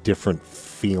completely different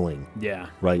feeling. Yeah.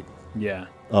 Right? Yeah.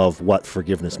 Of what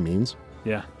forgiveness means.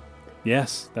 Yeah.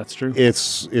 Yes, that's true.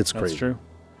 It's crazy. That's true.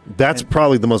 That's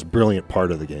probably the most brilliant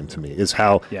part of the game to me, is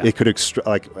how it could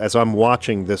as I'm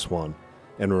watching this one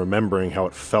and remembering how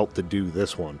it felt to do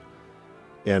this one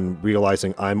and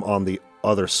realizing I'm on the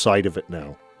other side of it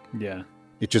now. Yeah.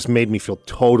 It just made me feel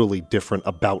totally different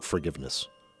about forgiveness.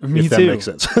 Me if that too. makes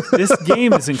sense. This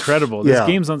game is incredible. This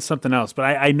game's on something else. But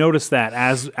I noticed that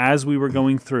as we were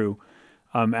going through,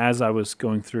 as I was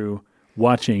going through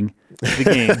watching the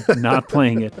game, not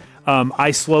playing it,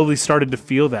 I slowly started to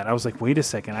feel that. I was like, wait a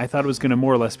second. I thought it was going to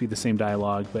more or less be the same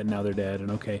dialogue, but now they're dead.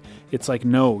 And okay, it's like,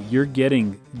 no,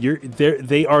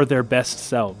 they are their best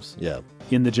selves. Yeah.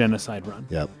 In the genocide run.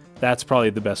 Yeah. That's probably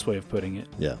the best way of putting it.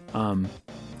 Yeah.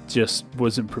 Just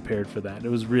wasn't prepared for that. It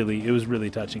was really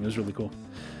touching. It was really cool.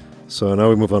 So now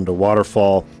we move on to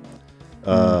Waterfall.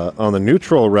 On the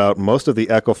neutral route, most of the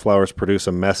Echo Flowers produce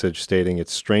a message stating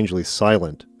it's strangely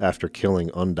silent after killing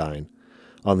Undyne.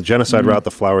 On the genocide route,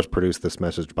 the flowers produce this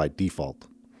message by default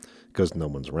because no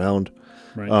one's around.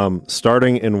 Right.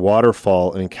 Starting in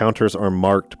Waterfall, encounters are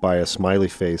marked by a smiley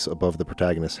face above the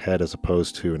protagonist's head as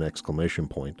opposed to an exclamation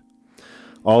point.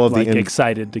 All of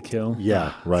excited to kill.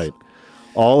 Yeah, right.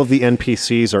 All of the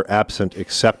NPCs are absent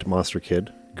except Monster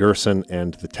Kid, Gerson,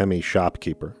 and the Temmie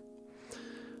shopkeeper.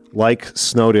 Like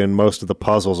Snowdin, most of the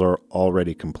puzzles are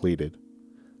already completed.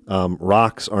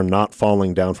 Rocks are not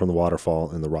falling down from the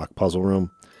waterfall in the rock puzzle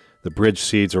room. The bridge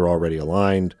seeds are already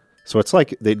aligned. So it's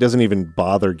like it doesn't even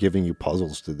bother giving you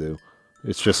puzzles to do.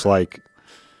 It's just like,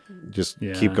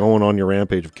 keep going on your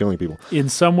rampage of killing people. In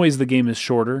some ways, the game is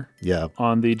shorter Yeah.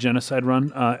 on the genocide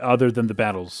run, other than the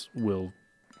battles will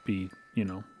be,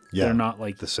 they're not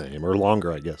like the same or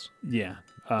longer, I guess. Yeah.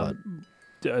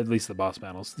 At least the boss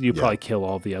battles. You probably kill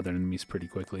all the other enemies pretty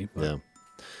quickly. But. Yeah.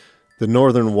 The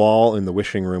northern wall in the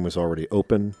wishing room is already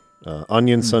open.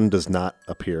 Onion Sun does not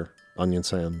appear. Onion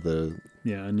San, the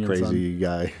crazy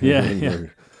guy.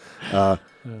 Yeah.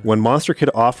 When Monster Kid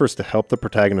offers to help the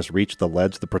protagonist reach the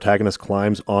ledge, the protagonist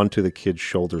climbs onto the kid's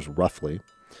shoulders roughly.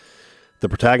 The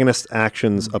protagonist's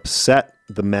actions upset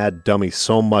the mad dummy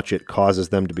so much it causes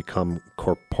them to become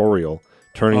corporeal,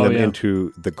 turning them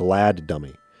into the glad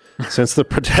dummy. Since the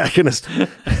protagonist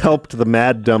helped the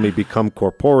mad dummy become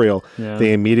corporeal,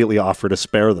 they immediately offer to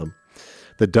spare them.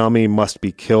 The dummy must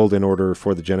be killed in order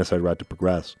for the genocide route to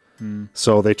progress.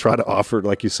 So they try to offer,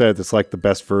 like you said, it's like the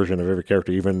best version of every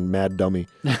character. Even mad dummy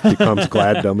becomes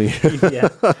glad dummy.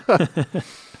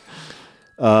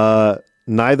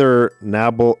 Neither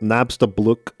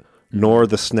Nabstabluk nor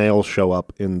the snail show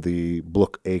up in the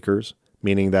Bluk Acres,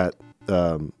 meaning that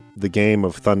the game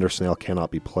of Thunder Snail cannot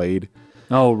be played.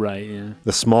 Oh, right, yeah.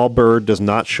 The small bird does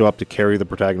not show up to carry the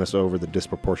protagonist over the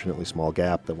disproportionately small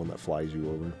gap, the one that flies you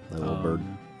over, that little bird.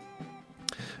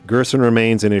 Gerson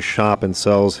remains in his shop and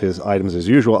sells his items as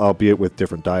usual, albeit with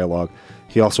different dialogue.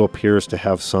 He also appears to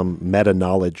have some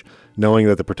meta-knowledge, knowing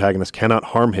that the protagonist cannot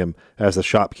harm him, as the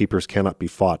shopkeepers cannot be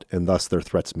fought, and thus their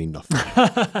threats mean nothing.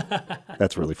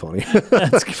 That's really funny.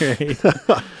 That's great.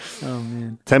 Oh,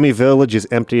 man. Temmie Village is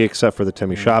empty except for the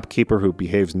Temmie shopkeeper, who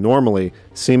behaves normally,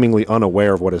 seemingly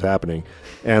unaware of what is happening,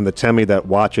 and the Temmie that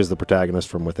watches the protagonist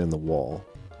from within the wall.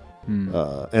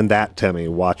 And that Temmie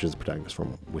watches the protagonist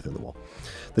from within the wall.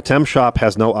 The Tem shop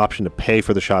has no option to pay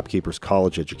for the shopkeeper's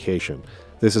college education.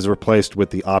 This is replaced with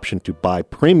the option to buy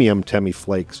premium Temmie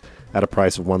flakes at a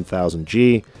price of 1,000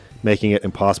 G, making it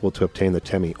impossible to obtain the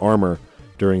Temmie armor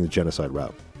during the genocide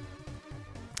route.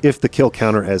 If the kill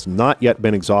counter has not yet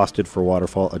been exhausted for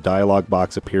Waterfall, a dialogue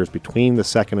box appears between the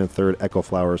second and third Echo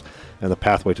Flowers and the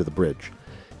pathway to the bridge,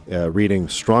 reading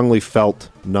strongly felt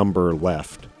number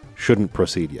left. Shouldn't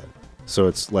proceed yet. So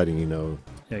it's letting you know.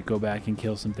 Yeah, go back and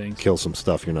kill some things. Kill some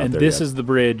stuff you're not and there this yet. is the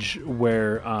bridge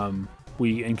where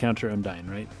we encounter Undyne,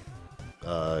 right?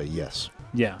 Yes.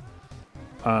 Yeah.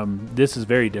 This is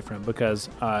very different because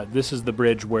this is the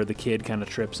bridge where the kid kind of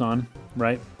trips on,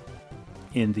 right?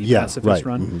 In the pacifist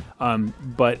run.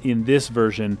 Mm-hmm. But in this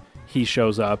version, he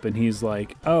shows up and he's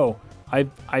like, "Oh,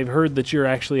 I've heard that you're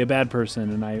actually a bad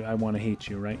person and I want to hate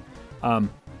you," right?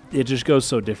 It just goes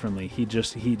so differently.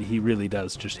 He really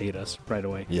does just hate us right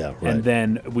away. Yeah, right. And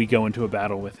then we go into a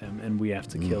battle with him and we have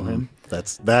to kill him.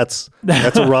 That's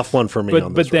a rough one for me.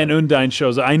 But then Undyne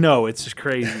shows up. I know, it's just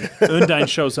crazy. Undyne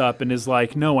shows up and is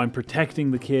like, "No, I'm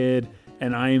protecting the kid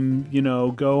and I'm,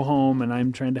 go home and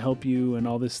I'm trying to help you and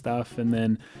all this stuff." And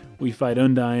then we fight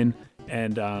Undyne,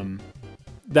 and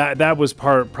that was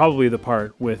probably the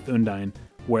part with Undyne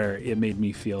where it made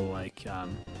me feel like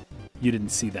you didn't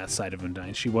see that side of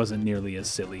Undyne. She wasn't nearly as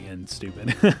silly and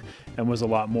stupid and was a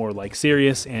lot more like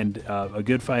serious and a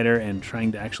good fighter and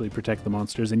trying to actually protect the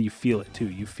monsters. And you feel it too.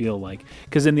 You feel like,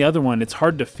 because in the other one, it's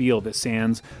hard to feel that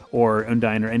Sans or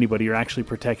Undyne or anybody are actually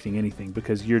protecting anything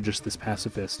because you're just this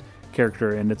pacifist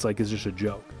character and it's just a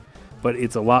joke. But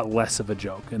it's a lot less of a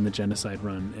joke in the genocide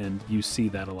run, and you see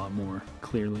that a lot more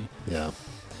clearly. Yeah.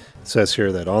 It says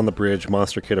here that on the bridge,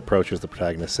 Monster Kid approaches the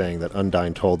protagonist saying that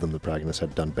Undyne told them the protagonist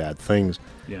had done bad things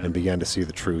and began to see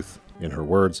the truth in her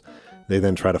words. They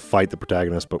then try to fight the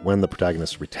protagonist, but when the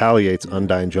protagonist retaliates,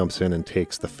 Undyne jumps in and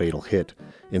takes the fatal hit.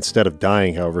 Instead of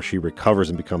dying, however, she recovers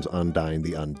and becomes Undyne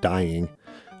the Undying,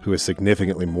 who is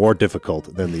significantly more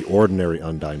difficult than the ordinary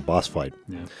Undyne boss fight.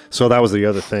 Yeah. So that was the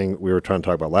other thing we were trying to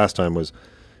talk about last time was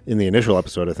in the initial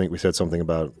episode, I think we said something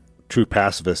about True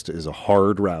Pacifist is a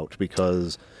hard route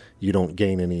because you don't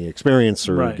gain any experience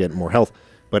or get more health.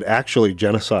 But actually,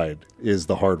 Genocide is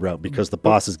the hard route because the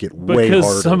bosses get way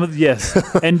harder.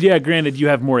 And granted, you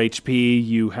have more HP,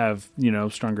 you have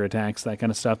stronger attacks, that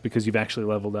kind of stuff because you've actually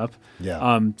leveled up. Yeah.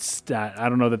 I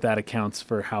don't know that accounts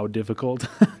for how difficult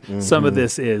some of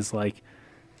this is. Like,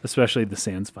 especially the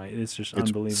Sans fight, it's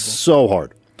unbelievable. So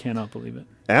hard. Cannot believe it.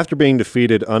 After being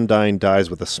defeated, Undyne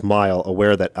dies with a smile,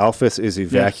 aware that Alphys is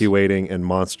evacuating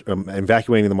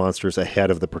evacuating the monsters ahead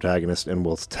of the protagonist and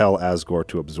will tell Asgore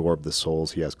to absorb the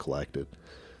souls he has collected.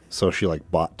 So she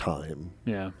bought time.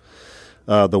 Yeah.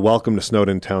 The Welcome to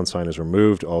Snowdin Town sign is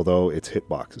removed, although its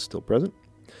hitbox is still present.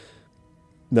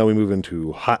 Now we move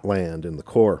into Hotland in the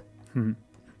core. Mm-hmm.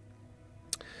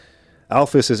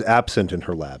 Alphys is absent in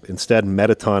her lab. Instead,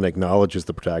 Mettaton acknowledges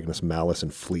the protagonist's malice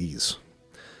and flees.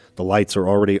 The lights are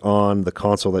already on. The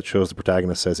console that shows the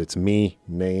protagonist says it's me,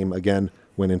 name again,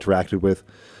 when interacted with.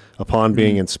 Upon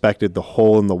being inspected, the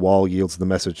hole in the wall yields the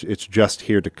message, "It's just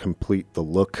here to complete the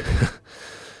look."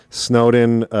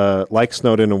 Snowdin, like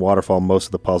Snowdin and Waterfall, most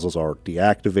of the puzzles are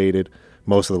deactivated.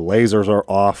 Most of the lasers are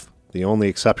off. The only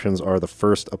exceptions are the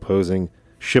first opposing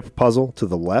ship puzzle to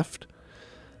the left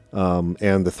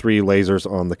and the 3 lasers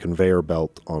on the conveyor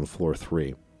belt on floor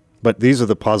 3. But these are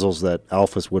the puzzles that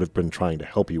Alphys would have been trying to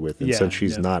help you with. And since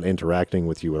she's not interacting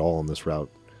with you at all on this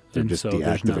route, they're just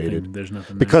deactivated. There's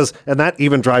nothing because, and that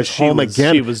even drives home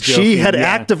again. She had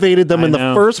activated them in the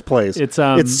first place. It's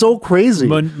so crazy.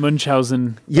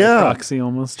 Munchausen proxy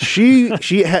almost.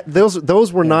 she had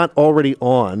those were not already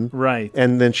on. Right.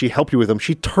 And then she helped you with them.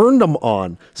 She turned them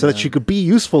on so that she could be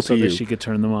useful to you. So that she could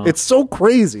turn them on. It's so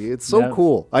crazy. It's so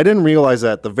cool. I didn't realize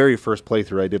that the very first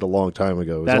playthrough I did a long time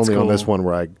ago. It was only on this one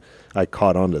where I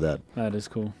caught on to that. That is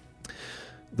cool.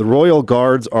 The Royal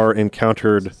Guards are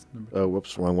encountered...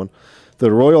 whoops, wrong one.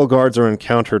 The Royal Guards are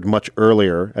encountered much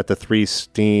earlier at the 3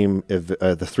 steam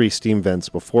vents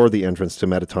before the entrance to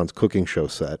Mettaton's cooking show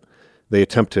set. They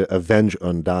attempt to avenge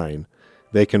Undyne.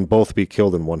 They can both be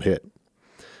killed in one hit.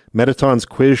 Mettaton's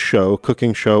quiz show,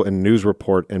 cooking show, and news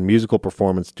report and musical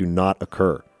performance do not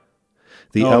occur.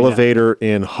 The elevator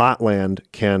in Hotland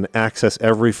can access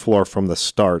every floor from the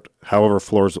start. However,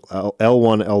 floors L1,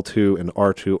 L2, and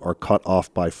R2 are cut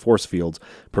off by force fields,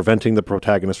 preventing the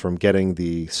protagonist from getting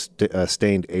the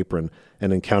stained apron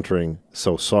and encountering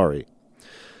So Sorry.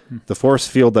 The force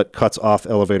field that cuts off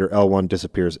elevator L1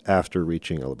 disappears after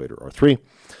reaching elevator R3.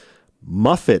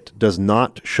 Muffet does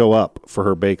not show up for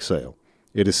her bake sale.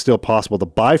 It is still possible to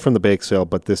buy from the bake sale,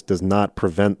 but this does not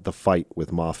prevent the fight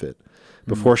with Moffat.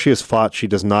 Before she has fought, she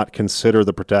does not consider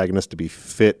the protagonist to be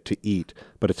fit to eat,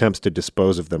 but attempts to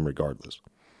dispose of them regardless.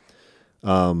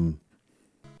 I'm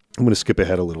going to skip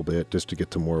ahead a little bit just to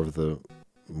get to more of the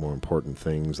more important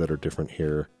things that are different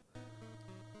here.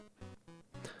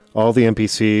 All the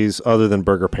NPCs other than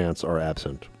Burger Pants are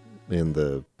absent in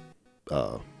the,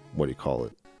 what do you call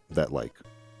it? That like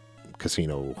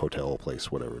casino, hotel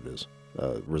place, whatever it is,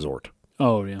 resort.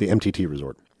 Oh, yeah. The MTT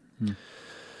resort.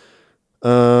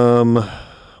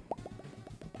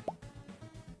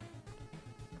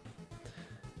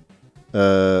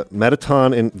 The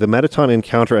Mettaton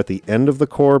encounter at the end of the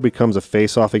core becomes a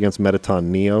face-off against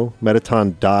Mettaton Neo.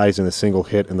 Mettaton dies in a single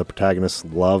hit, and the protagonist's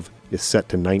love is set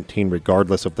to 19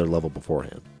 regardless of their level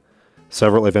beforehand.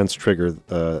 Several events trigger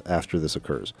after this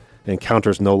occurs.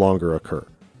 Encounters no longer occur.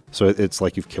 So it's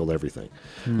like you've killed everything.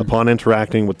 Upon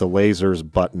interacting with the lasers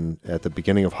button at the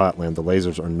beginning of Hotland, the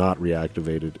lasers are not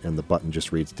reactivated, and the button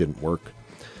just reads didn't work.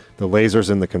 The lasers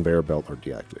in the conveyor belt are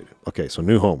deactivated. Okay, so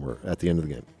New Home, we're at the end of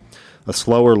the game. A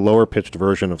slower, lower-pitched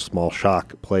version of Small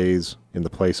Shock plays in the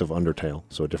place of Undertale,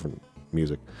 so a different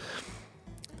music.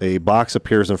 A box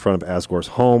appears in front of Asgore's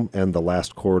home and the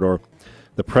last corridor.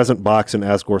 The present box in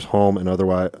Asgore's home and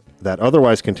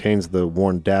otherwise contains the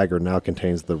worn dagger now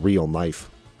contains the real knife.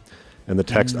 And the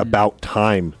text About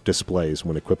Time displays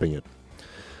when equipping it.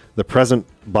 The present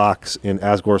box in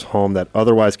Asgore's home that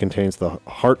otherwise contains the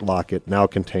heart locket now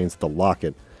contains the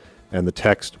locket, and the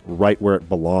text Right Where It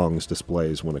Belongs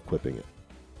displays when equipping it.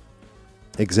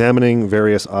 Examining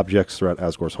various objects throughout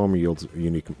Asgore's home yields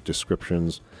unique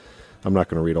descriptions. I'm not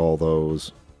going to read all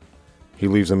those. He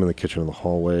leaves them in the kitchen and the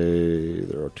hallway.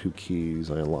 There are 2 keys.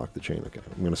 I unlock the chain. Okay,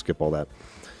 I'm going to skip all that.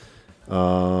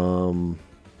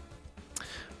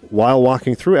 While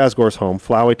walking through Asgore's home,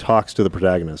 Flowey talks to the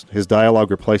protagonist. His dialogue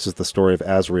replaces the story of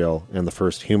Azrael and the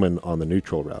first human on the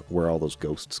neutral route, where all those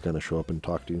ghosts kind of show up and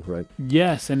talk to you, right?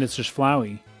 Yes, and it's just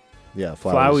Flowey. Yeah,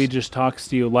 Flowey just talks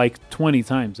to you like 20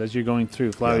 times as you're going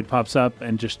through. Flowey pops up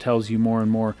and just tells you more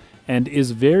and more, and is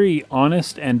very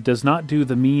honest and does not do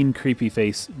the mean, creepy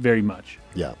face very much.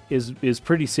 Yeah. Is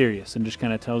pretty serious and just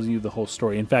kind of tells you the whole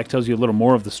story. In fact, tells you a little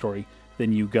more of the story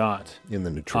than you got in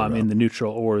the neutral in the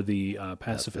neutral or the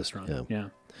pacifist run.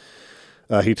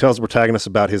 Yeah. He tells the protagonist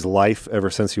about his life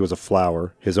ever since he was a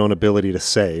flower, his own ability to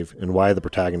save, and why the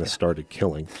protagonist started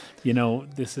killing. You know,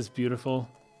 this is beautiful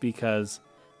because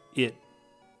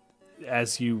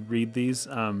as you read these,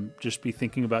 just be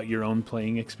thinking about your own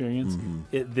playing experience.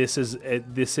 This is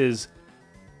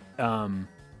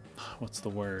what's the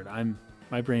word?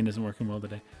 My brain isn't working well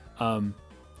today.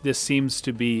 This seems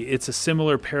to be, it's a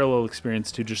similar parallel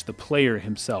experience to just the player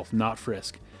himself, not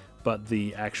Frisk, but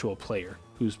the actual player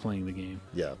who's playing the game.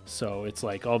 Yeah. So it's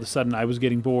like all of a sudden I was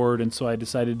getting bored, and so I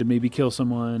decided to maybe kill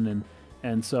someone,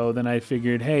 and so then I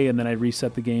figured, hey, and then I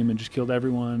reset the game and just killed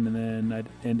everyone, and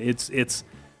then it's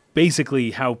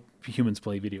basically how humans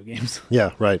play video games.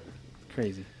 Yeah, right.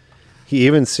 Crazy. He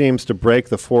even seems to break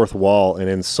the fourth wall and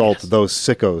insult those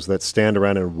sickos that stand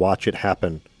around and watch it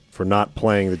happen for not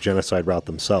playing the genocide route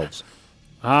themselves.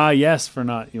 Yes, for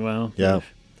not, well. Yeah.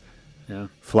 Yeah.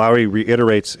 Flowey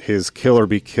reiterates his kill or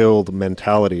be killed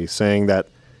mentality, saying that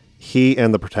he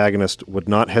and the protagonist would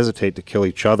not hesitate to kill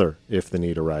each other if the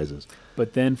need arises.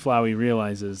 But then Flowey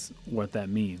realizes what that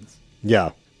means.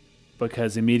 Yeah.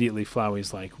 Because immediately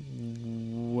Flowey's like,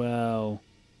 well,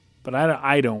 but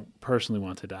I don't personally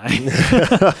want to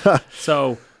die.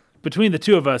 So between the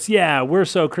two of us, we're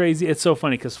so crazy. It's so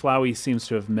funny because Flowey seems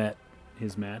to have met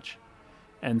his match.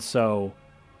 And so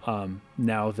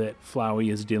now that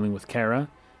Flowey is dealing with Kara,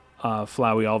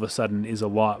 Flowey all of a sudden is a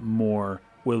lot more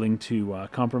willing to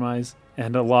compromise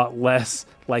and a lot less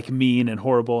like mean and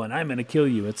horrible and I'm going to kill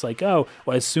you. It's like, oh,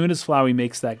 well, as soon as Flowey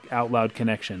makes that out loud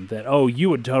connection that, oh, you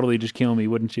would totally just kill me,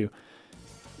 wouldn't you?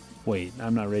 Wait,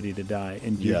 I'm not ready to die.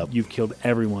 And you've killed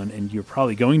everyone and you're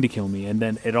probably going to kill me. And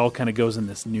then it all kind of goes in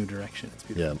this new direction. It's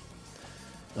beautiful.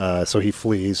 Yeah. So he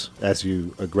flees as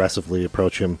you aggressively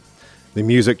approach him. The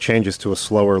music changes to a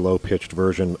slower, low-pitched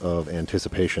version of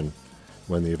Anticipation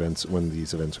when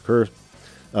these events occur.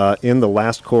 In the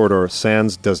last corridor,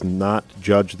 Sans does not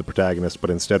judge the protagonist,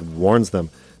 but instead warns them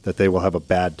that they will have a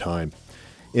bad time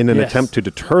in an attempt to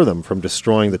deter them from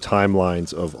destroying the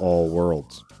timelines of all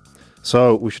worlds.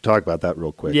 So we should talk about that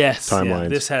real quick. Yes, timelines. Yeah,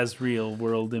 this has real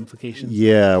world implications.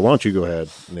 Yeah, why don't you go ahead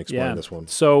and explain this one?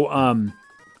 So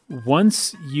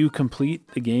once you complete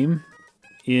the game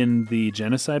in the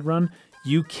genocide run,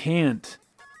 you can't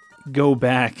go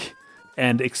back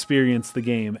and experience the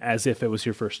game as if it was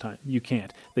your first time. You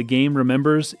can't. The game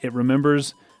remembers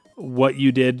what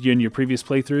you did in your previous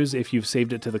playthroughs, if you've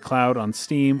saved it to the cloud on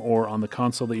Steam or on the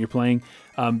console that you're playing,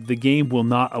 the game will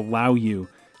not allow you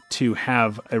to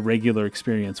have a regular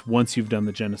experience once you've done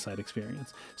the genocide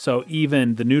experience. So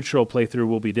even the neutral playthrough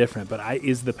will be different. But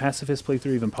is the pacifist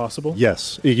playthrough even possible?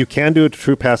 Yes, you can do a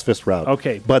true pacifist route.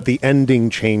 Okay. But the ending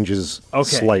changes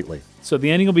slightly. So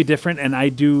the ending will be different, and I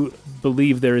do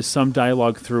believe there is some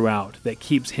dialogue throughout that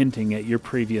keeps hinting at your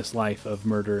previous life of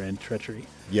murder and treachery.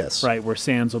 Yes. Right, where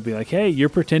Sans will be like, hey, you're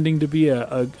pretending to be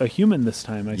a human this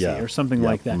time, I see, or something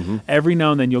like that. Mm-hmm. Every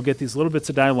now and then you'll get these little bits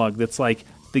of dialogue that's like,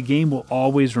 the game will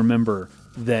always remember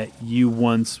that you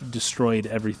once destroyed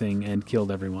everything and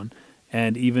killed everyone.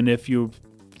 And even if you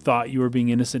thought you were being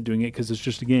innocent doing it because it's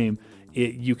just a game,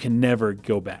 you can never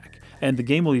go back. And the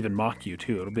game will even mock you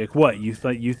too. It'll be like, what? You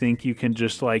think you can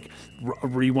just like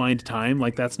rewind time?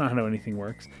 Like, that's not how anything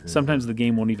works. Mm-hmm. Sometimes the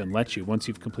game won't even let you. Once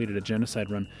you've completed a genocide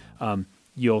run,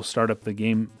 you'll start up the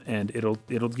game and it'll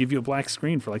give you a black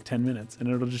screen for like 10 minutes, and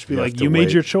it'll just be like, you made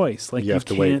your choice. Like, you have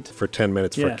to wait for 10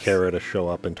 minutes for Kara to show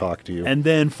up and talk to you. And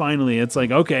then finally it's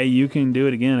like, okay, you can do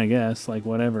it again, I guess, like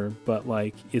whatever. But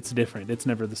like, it's different. It's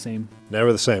never the same.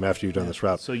 Never the same after you've done this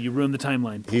route. So you ruin the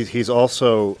timeline. He's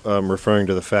also referring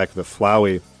to the fact that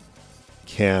Flowey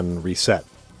can reset.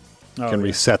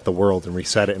 Reset the world and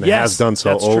reset it, and it has done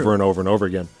so over and over and over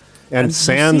again. And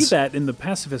Sans, you see that in the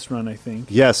pacifist run, I think.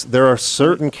 Yes, there are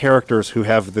certain characters who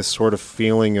have this sort of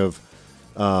feeling of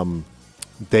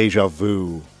deja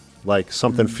vu, like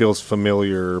something feels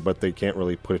familiar, but they can't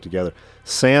really put it together.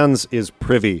 Sans is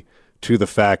privy to the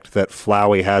fact that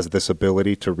Flowey has this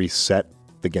ability to reset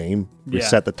the game,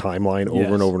 reset the timeline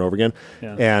over and over and over again.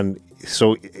 Yeah. And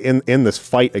so in this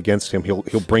fight against him, he'll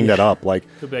bring that up. Like,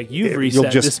 he'll be like, you've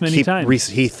reset this many times.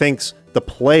 He thinks the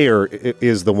player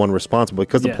is the one responsible,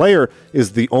 because the player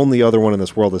is the only other one in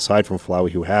this world aside from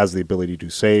Flowey who has the ability to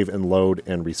save and load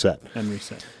and reset.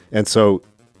 And so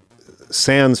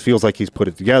Sans feels like he's put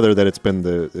it together, that it's been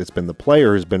the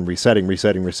player who's been resetting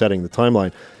the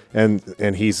timeline,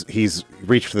 and he's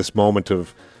reached this moment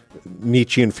of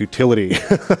Nietzschean futility.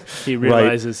 He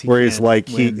realizes where he's like,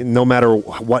 no matter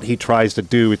what he tries to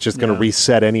do, it's just going to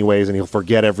reset anyways, and he'll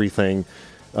forget everything.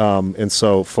 And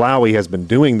so Flowey has been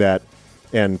doing that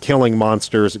and killing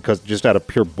monsters because just out of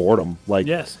pure boredom. Like,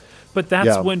 yes, but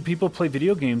that's when people play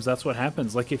video games. That's what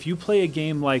happens. Like, if you play a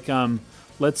game like,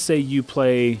 let's say you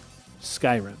play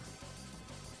Skyrim,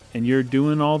 and you're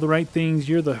doing all the right things,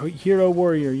 you're the hero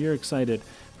warrior, you're excited,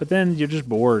 but then you're just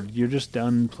bored. You're just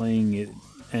done playing it,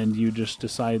 and you just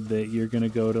decide that you're going to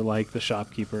go to like the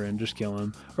shopkeeper and just kill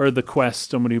him, or the quest,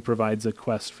 somebody who provides a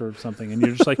quest for something, and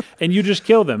you're just like, and you just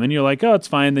kill them, and you're like, oh, it's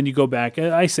fine. Then you go back.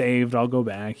 I saved. I'll go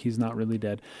back. He's not really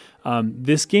dead.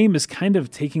 This game is kind of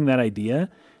taking that idea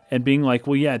and being like,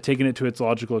 well, yeah, taking it to its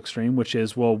logical extreme, which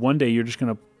is, well, one day you're just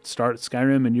going to start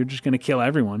Skyrim and you're just going to kill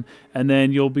everyone, and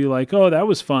then you'll be like, oh, that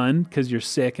was fun because you're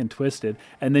sick and twisted,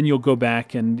 and then you'll go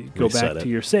back and to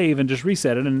your save and just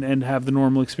reset it and have the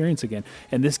normal experience again.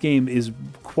 And this game is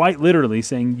quite literally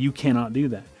saying you cannot do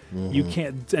that. Mm-hmm. You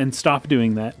can't, and stop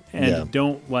doing that, and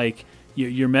don't, like,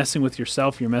 you're messing with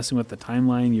yourself, you're messing with the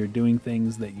timeline, you're doing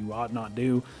things that you ought not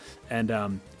do. And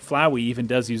Flowey even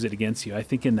does use it against you, I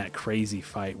think, in that crazy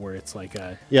fight where it's like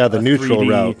the neutral 3D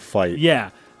route fight.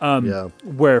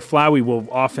 Where Flowey will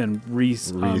often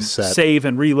reset, save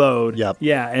and reload. Yep.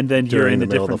 Yeah, and then you're in a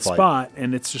different spot,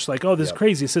 and it's just like, oh, this is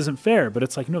crazy. This isn't fair. But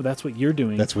it's like, no, that's what you're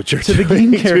doing. That's what you're to doing. The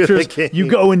game characters. You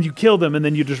go and you kill them, and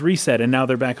then you just reset, and now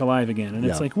they're back alive again. And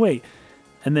it's like, wait.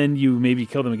 And then you maybe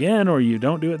kill them again, or you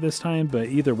don't do it this time. But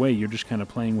either way, you're just kind of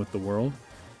playing with the world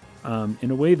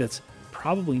in a way that's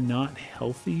probably not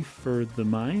healthy for the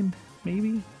mind,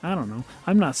 maybe. I don't know.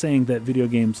 I'm not saying that video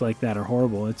games like that are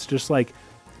horrible. It's just like,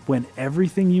 when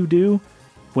everything you do,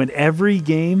 when every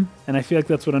game, and I feel like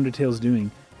that's what Undertale's doing,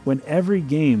 when every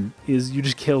game is you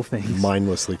just kill things.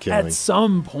 Mindlessly killing. At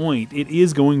some point, it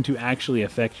is going to actually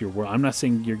affect your world. I'm not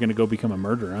saying you're going to go become a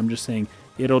murderer. I'm just saying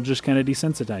it'll just kind of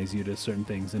desensitize you to certain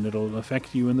things, and it'll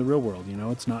affect you in the real world. You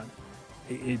know, it's not...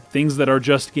 things that are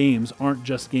just games aren't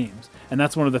just games. And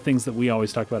that's one of the things that we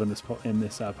always talk about in this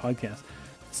podcast.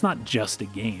 It's not just a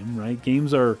game, right?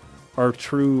 Games are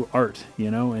true art,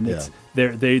 you know, and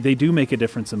they do make a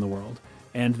difference in the world,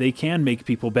 and they can make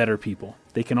people better people.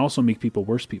 They can also make people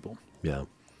worse people. Yeah.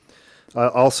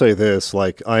 I'll say this,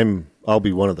 like, I'll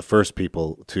be one of the first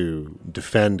people to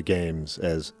defend games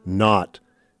as not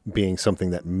being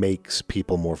something that makes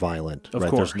people more violent. Of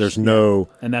right? course. There's no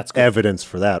and that's evidence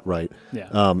for that, right? Yeah.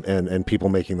 And people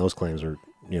making those claims are,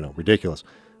 ridiculous.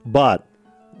 But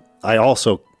I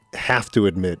also have to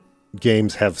admit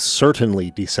games have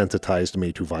certainly desensitized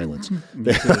me to violence. Me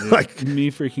too, dude. Like,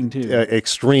 me freaking too.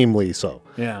 extremely so.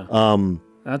 Yeah.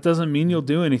 That doesn't mean you'll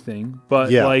do anything,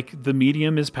 but Yeah. like the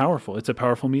medium is powerful. It's a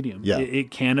powerful medium. Yeah. It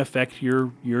can affect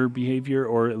your behavior,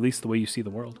 or at least the way you see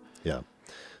the world. Yeah.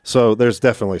 So there's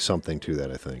definitely something to that,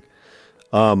 I think.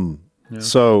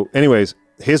 So anyways,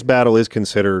 his battle is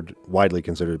widely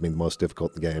considered to be the most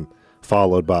difficult in the game,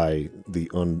 followed by the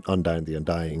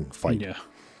Undying fight. Yeah.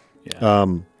 Yeah.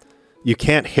 You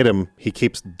can't hit him. He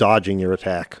keeps dodging your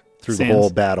attack through the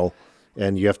whole battle.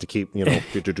 And you have to keep,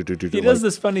 He does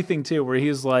this funny thing too, where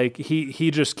he's like, he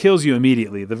just kills you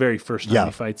immediately the very first time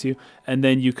he fights you, and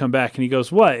then you come back and he goes,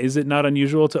 "What? Is it not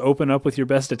unusual to open up with your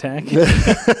best attack?"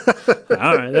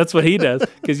 All right, that's what he does,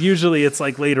 because usually it's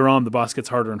like later on the boss gets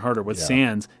harder and harder. With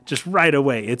Sans, just right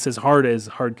away, it's as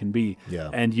hard can be,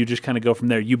 and you just kind of go from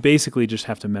there. You basically just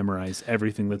have to memorize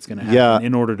everything that's going to happen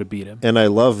in order to beat him. And I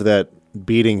love that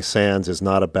beating Sans is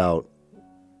not about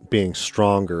being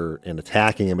stronger and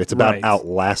attacking him. It's about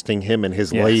outlasting him, and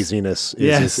his laziness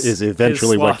is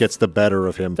eventually what gets the better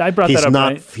of him. I brought that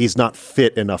up, He's not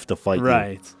fit enough to fight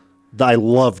you. I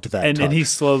loved that. And he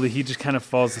just kind of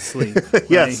falls asleep.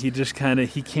 Yes. He just kind of,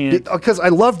 he can't. Because I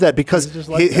love that, because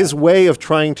his way of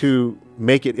trying to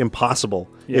make it impossible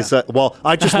is that, well,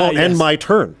 I just won't end my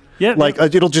turn. Yeah. Like,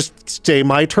 it'll just stay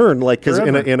my turn. Like, because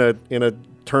in a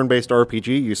turn-based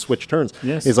RPG, you switch turns.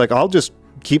 Yes. He's like, I'll just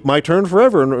keep my turn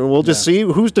forever, and we'll just see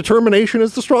whose determination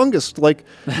is the strongest. Like,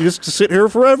 you just sit here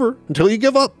forever until you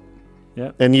give up.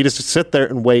 Yeah. And you just sit there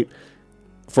and wait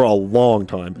for a long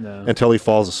time until he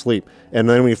falls asleep. And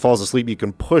then when he falls asleep, you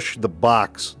can push the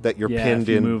box that you're pinned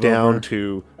in down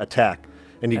to attack.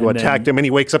 And you go attack him, and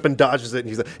he wakes up and dodges it, and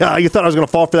he's like, you thought I was going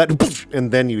to fall for that,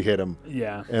 and then you hit him.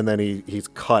 Yeah. And then he's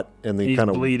cut, and then he's kind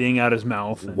of bleeding out his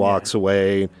mouth. Walks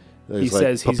away. He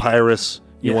says, Papyrus,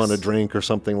 you want a drink or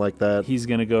something like that? He's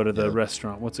going to go to the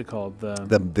restaurant. What's it called? The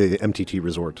MTT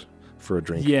Resort for a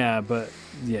drink. Yeah, but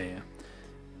yeah.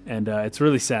 And it's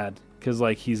really sad, because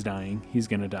like he's dying. He's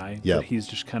going to die. Yeah. But he's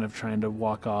just kind of trying to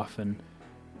walk off, and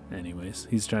anyways,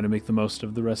 he's trying to make the most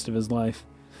of the rest of his life.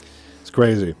 It's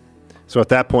crazy. So at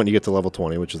that point, you get to level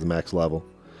 20, which is the max level.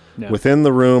 Yeah. Within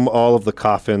the room, all of the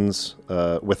coffins,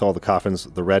 the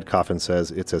red coffin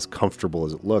says it's as comfortable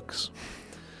as it looks.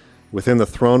 Within the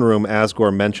throne room,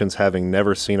 Asgore mentions having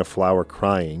never seen a flower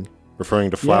crying,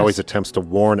 referring to Flowey's attempts to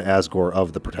warn Asgore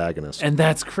of the protagonist. And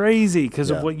that's crazy,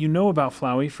 because of what you know about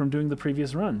Flowey from doing the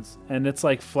previous runs. And it's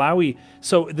like Flowey...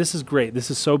 So this is great.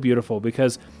 This is so beautiful,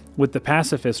 because with the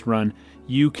Pacifist run,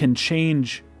 you can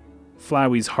change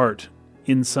Flowey's heart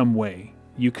in some way.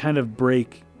 You kind of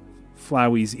break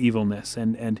Flowey's evilness,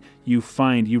 and you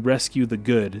rescue the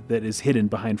good that is hidden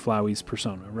behind Flowey's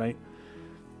persona, right?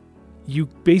 You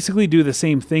basically do the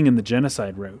same thing in the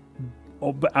genocide route,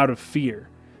 out of fear.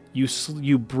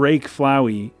 You break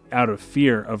Flowey out of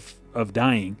fear of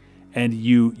dying, and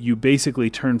you basically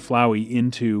turn Flowey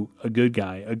into a good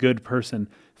guy, a good person,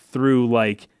 through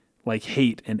like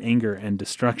hate and anger and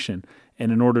destruction.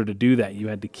 And in order to do that, you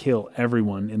had to kill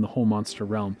everyone in the whole monster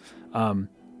realm.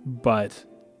 But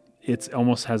it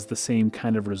almost has the same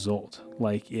kind of result.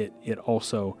 Like it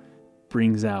also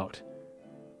brings out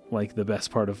like the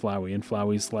best part of Flowey, and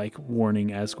Flowey's like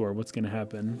warning Asgore what's going to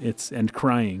happen. And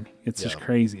crying. It's just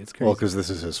crazy. It's crazy. Well, because this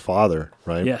is his father,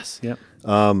 right? Yes. Yep.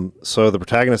 So the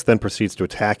protagonist then proceeds to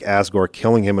attack Asgore,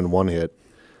 killing him in one hit.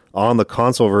 On the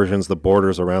console versions, the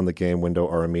borders around the game window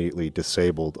are immediately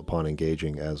disabled upon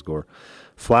engaging Asgore.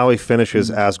 Flowey finishes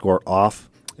Asgore off,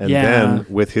 and then,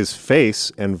 with his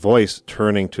face and voice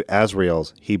turning to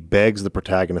Azrael's, he begs the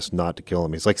protagonist not to kill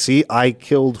him. He's like, see, I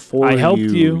killed for you. I helped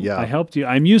you. Yeah. I helped you.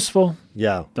 I'm useful.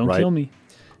 Yeah. Don't kill me.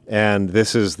 And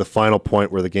this is the final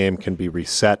point where the game can be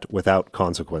reset without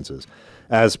consequences,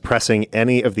 as pressing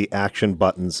any of the action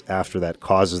buttons after that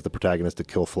causes the protagonist to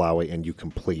kill Flowey, and you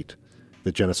complete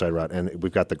the genocide route. And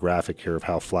we've got the graphic here of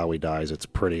how Flowey dies. It's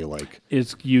pretty like...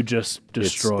 You just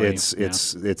destroy.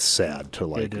 It's sad to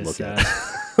like look sad. at.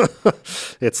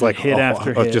 It's like hit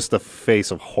after hit. Just a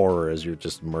face of horror as you're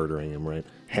just murdering him, right?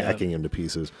 Hacking him to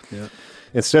pieces. Yep.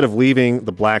 Instead of leaving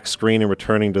the black screen and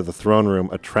returning to the throne room,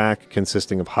 a track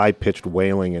consisting of high-pitched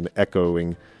wailing and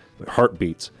echoing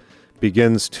heartbeats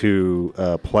begins to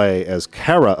play as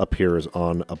Kara appears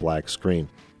on a black screen.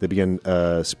 They begin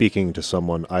speaking to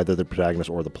someone, either the protagonist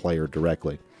or the player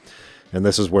directly. And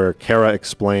this is where Kara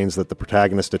explains that the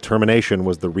protagonist's determination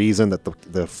was the reason that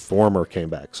the former came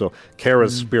back. So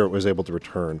Kara's spirit was able to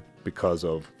return because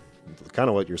of kind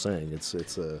of what you're saying.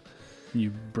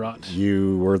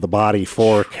 You were the body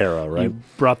for Kara, right? You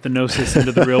brought the Gnosis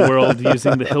into the real world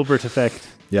using the Hilbert effect.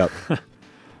 Yep.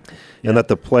 and that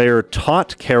the player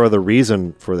taught Kara the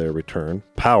reason for their return,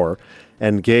 power,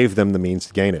 and gave them the means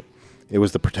to gain it. It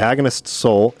was the protagonist's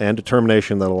soul and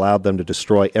determination that allowed them to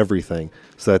destroy everything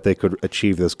so that they could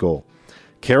achieve this goal.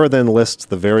 Kara then lists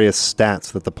the various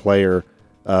stats that the player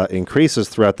increases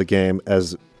throughout the game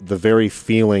as the very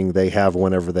feeling they have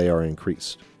whenever they are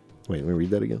increased. Wait, let me read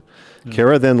that again.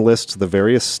 Kara then lists the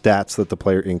various stats that the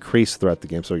player increase throughout the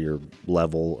game. So your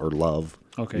level or love,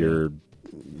 the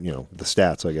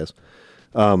stats, I guess,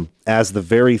 as the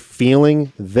very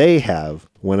feeling they have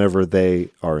whenever they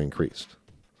are increased.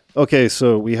 Okay,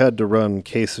 so we had to run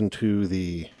Kaysen to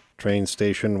the train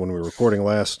station when we were recording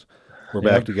last. We're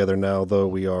back together now, though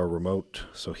we are remote.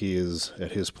 So he is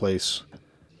at his place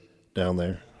down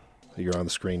there. You're on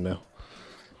the screen now.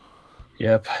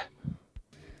 Yep.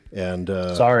 And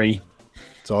sorry.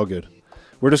 It's all good.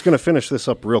 We're just going to finish this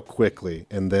up real quickly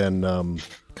and then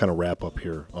kind of wrap up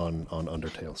here on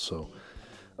Undertale. So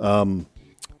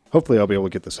hopefully I'll be able to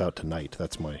get this out tonight.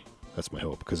 That's my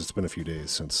hope, because it's been a few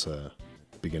days since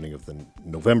beginning of the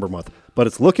November month. But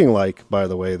it's looking like, by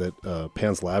the way, that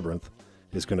Pan's Labyrinth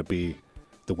is going to be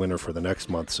the winner for the next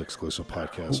month's exclusive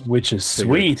podcast. Which is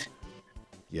sweet.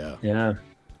 Yeah. Yeah.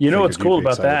 You know what's cool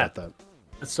about that? that?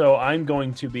 So I'm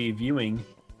going to be viewing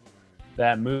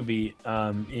that movie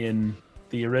in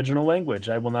the original language.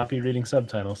 I will not be reading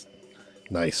subtitles.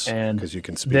 Nice. And because you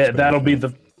can speak that'll be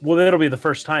the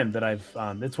first time that I've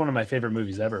it's one of my favorite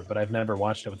movies ever, but I've never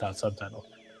watched it without subtitles.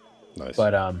 Nice.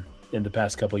 But in the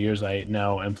past couple of years I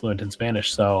now am fluent in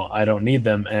Spanish, so I don't need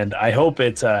them, and I hope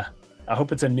it's a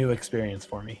new experience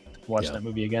for me to watch that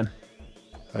movie again.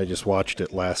 I just watched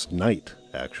it last night,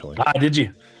 actually. Did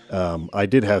you? I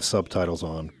did have subtitles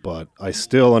on, but I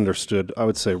still understood, I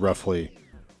would say, roughly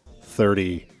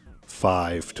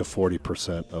 35 to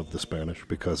 40% of the Spanish,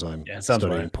 because I'm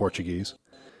studying Portuguese,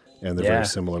 and they're very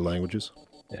similar languages.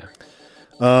 Yeah.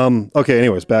 Okay,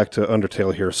 anyways, back to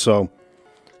Undertale here. So,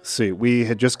 see, we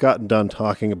had just gotten done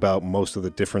talking about most of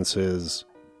the differences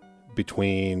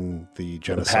between the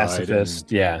genocide and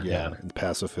the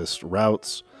pacifist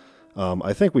routes.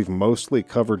 I think we've mostly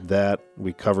covered that.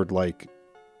 We covered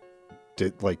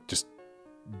just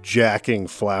jacking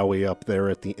Flowey up there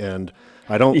at the end.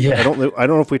 I don't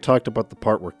know if we talked about the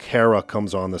part where Kara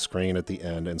comes on the screen at the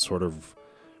end and sort of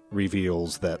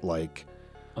reveals that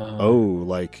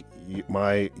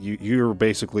you're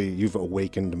basically, you've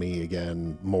awakened me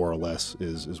again, more or less,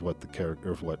 is what the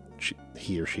character, what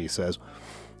he or she says.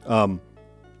 And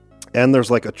there's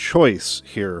like a choice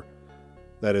here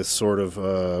that is sort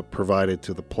of provided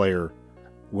to the player,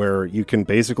 where you can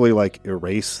basically like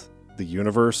erase the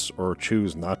universe or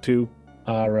choose not to.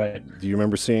 Right. Do you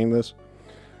remember seeing this?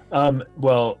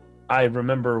 Well, I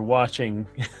remember watching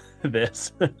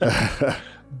this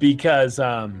because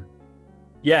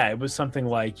it was something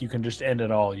like, you can just end it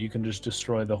all. You can just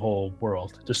destroy the whole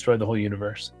world, destroy the whole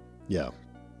universe. Yeah.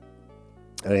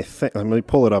 And I think, let me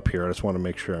pull it up here. I just want to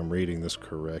make sure I'm reading this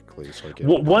correctly. So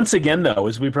once again, though,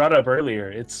 as we brought up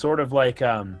earlier, it's sort of like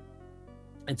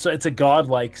it's a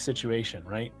godlike situation,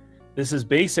 right? This is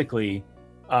basically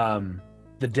the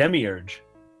demiurge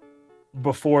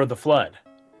before the flood,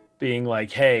 being like,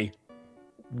 "Hey,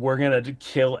 we're gonna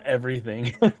kill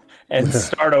everything and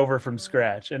start over from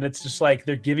scratch." And it's just like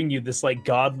they're giving you this like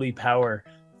godly power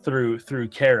through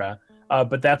Kara.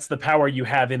 But that's the power you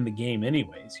have in the game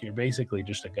anyways. You're basically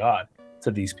just a god to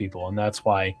these people. And that's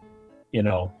why,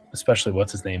 especially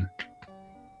what's his name?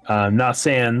 Not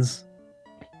Sans.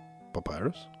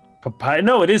 Papyrus?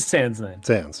 No, it is Sans then.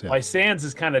 Sans, yeah. Why Sans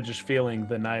is kind of just feeling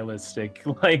the nihilistic,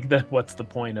 what's the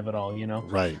point of it all,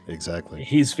 Right, exactly.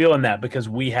 He's feeling that because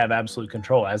we have absolute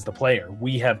control as the player.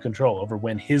 We have control over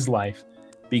when his life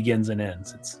begins and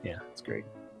ends. It's great.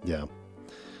 Yeah.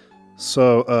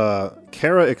 So,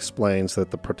 Kara explains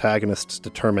that the protagonist's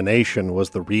determination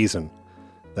was the reason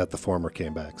that the former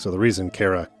came back. So the reason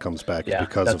Kara comes back is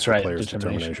because of the player's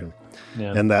determination.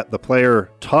 Yeah. And that the player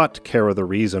taught Kara the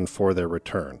reason for their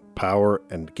return, power,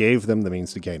 and gave them the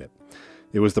means to gain it.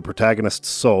 It was the protagonist's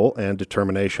soul and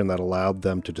determination that allowed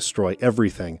them to destroy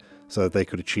everything so that they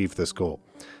could achieve this goal.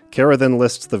 Kara then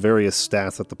lists the various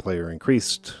stats that the player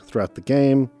increased throughout the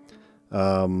game.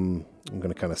 I'm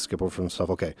going to kind of skip over some stuff.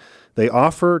 Okay. They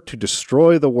offer to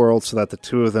destroy the world so that the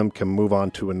two of them can move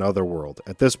on to another world.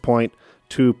 At this point,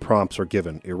 2 prompts are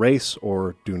given: erase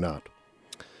or do not.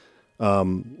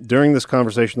 During this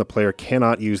conversation, the player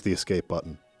cannot use the escape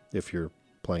button, if you're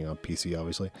playing on PC,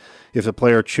 obviously. If the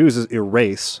player chooses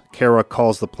erase, Kara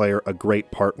calls the player a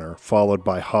great partner, followed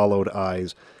by hollowed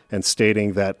eyes, and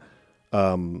stating that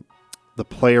the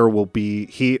player will be,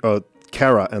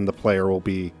 Kara and the player will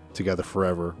be together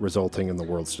forever, resulting in the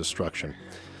world's destruction.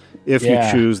 If you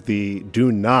choose the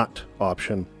do not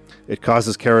option, it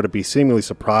causes Kara to be seemingly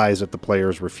surprised at the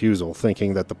player's refusal,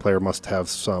 thinking that the player must have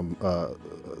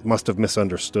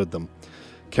misunderstood them.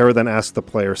 Kara then asks the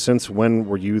player, "Since when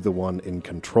were you the one in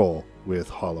control?" with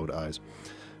hollowed eyes,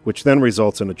 which then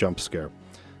results in a jump scare.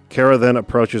 Kara then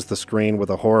approaches the screen with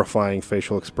a horrifying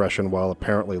facial expression while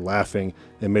apparently laughing,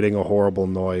 emitting a horrible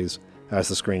noise as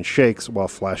the screen shakes while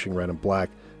flashing red and black.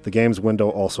 The game's window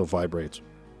also vibrates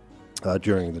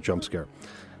during the jump scare.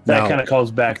 That kind of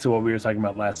calls back to what we were talking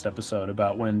about last episode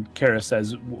about when Kara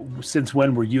says, "Since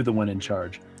when were you the one in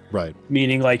charge?" Right.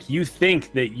 Meaning, like, you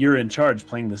think that you're in charge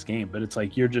playing this game, but it's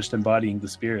like you're just embodying the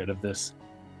spirit of this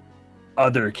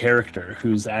other character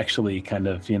who's actually kind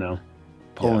of,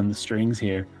 pulling the strings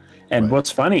here. And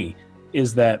what's funny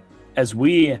is that as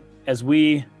we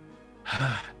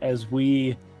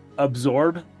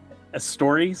absorb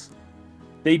stories,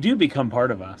 they do become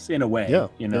part of us in a way. Yeah.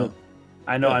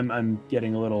 I know I'm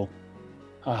getting a little,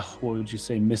 what would you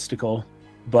say, mystical,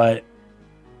 but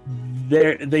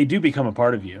they do become a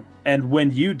part of you. And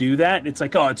when you do that, it's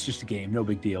like, oh, it's just a game, no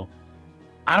big deal.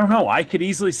 I don't know. I could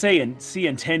easily see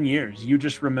in 10 years, you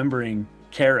just remembering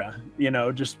Kara,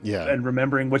 and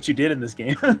remembering what you did in this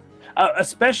game.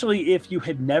 Especially if you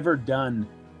had done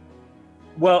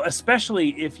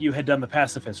the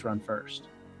pacifist run first.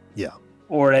 Yeah.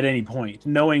 Or at any point,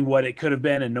 knowing what it could have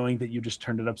been and knowing that you just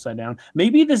turned it upside down.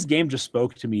 Maybe this game just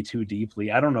spoke to me too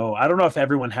deeply. I don't know. I don't know if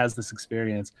everyone has this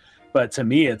experience, but to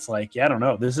me, it's like, I don't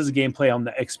know. This is a gameplay on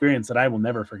the experience that I will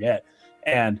never forget.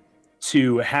 And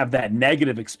to have that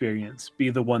negative experience be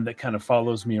the one that kind of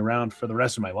follows me around for the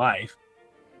rest of my life,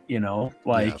 it'd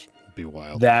be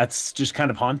wild. That's just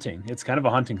kind of haunting. It's kind of a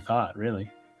haunting thought,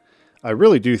 really. I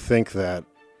really do think that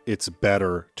it's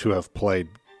better to have played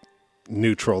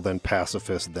neutral than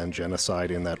pacifist than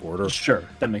genocide in that order. Sure,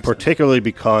 that makes particularly sense.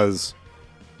 Because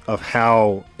of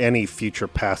how any future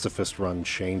pacifist run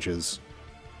changes,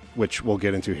 which we'll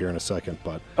get into here in a second.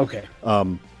 But okay.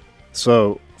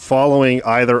 So following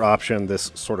either option,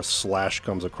 this sort of slash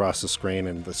comes across the screen,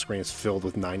 and the screen is filled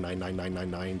with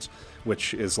 9999999s,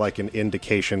 which is like an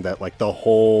indication that like the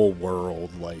whole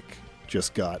world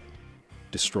just got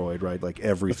destroyed, right? Like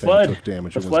everything took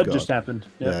damage. The flood just happened.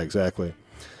 Yep. Yeah, exactly.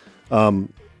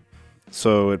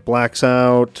 So it blacks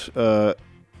out, and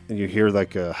you hear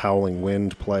like a howling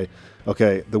wind play.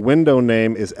 Okay, the window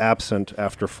name is absent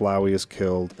after Flowey is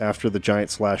killed. After the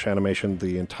giant slash animation,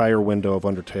 the entire window of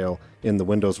Undertale in the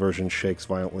Windows version shakes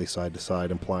violently side to side,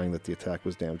 implying that the attack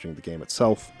was damaging the game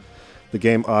itself. The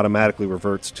game automatically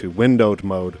reverts to windowed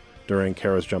mode during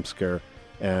Kara's jump scare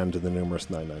and the numerous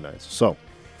 999s. So,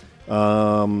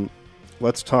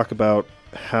 let's talk about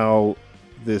how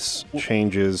this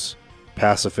changes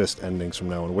pacifist endings from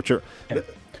now on, which are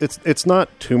it's not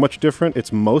too much different.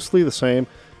 It's mostly the same,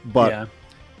 but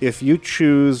if you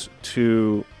choose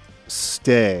to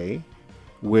stay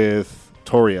with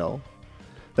Toriel,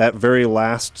 that very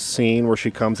last scene where she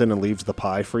comes in and leaves the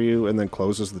pie for you and then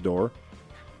closes the door.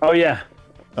 Oh yeah.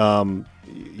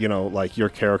 Like your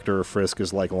character Frisk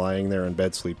is like lying there in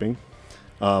bed sleeping.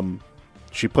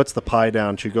 She puts the pie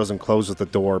down, she goes and closes the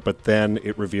door, but then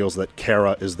it reveals that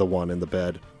Kara is the one in the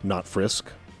bed, not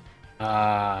Frisk.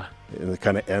 And it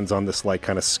kind of ends on this like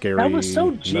kind of scary That was so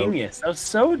note. genius. That was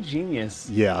so genius.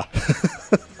 Yeah.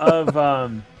 Hold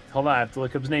on, I have to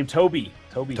look up his name. Toby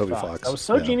Fox. That was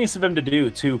so genius of him to do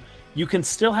too. You can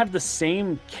still have the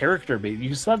same character, baby. You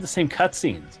can still have the same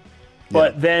cutscenes.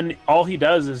 But then all he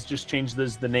does is just change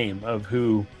the name of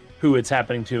who it's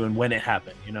happening to and when it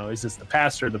happened. Is this the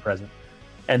past or the present?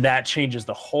 And that changes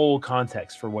the whole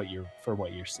context for what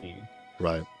you're seeing.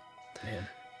 Right. Man.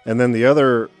 And then the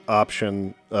other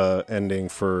option ending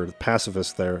for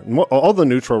pacifist there, all the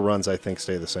neutral runs I think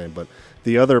stay the same, but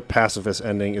the other pacifist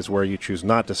ending is where you choose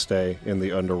not to stay in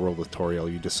the underworld with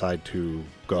Toriel. You decide to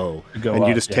go and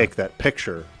you just take that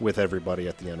picture with everybody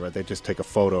at the end, right? They just take a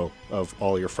photo of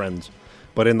all your friends,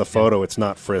 but in the photo it's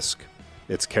not Frisk,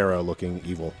 it's Kara looking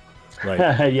evil,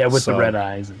 right? With the red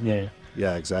eyes.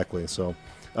 Yeah, exactly. So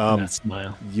that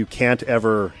smile. You can't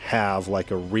ever have like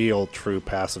a real true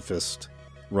pacifist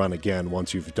run again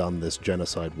once you've done this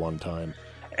genocide one time.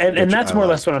 And that's more or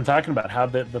less what I'm talking about, how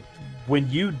the when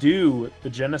you do the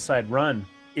genocide run,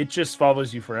 it just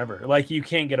follows you forever. Like you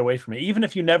can't get away from it. Even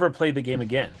if you never play the game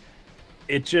again,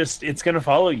 it's going to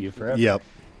follow you forever. Yep.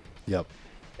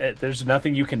 There's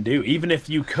nothing you can do. Even if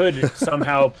you could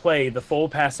somehow play the full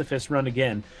pacifist run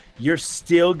again, you're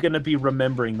still going to be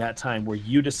remembering that time where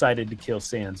you decided to kill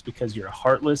Sans because you're a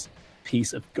heartless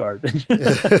piece of garbage.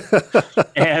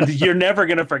 And you're never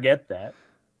going to forget that.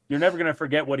 You're never going to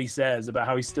forget what he says about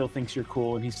how he still thinks you're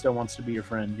cool and he still wants to be your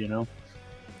friend,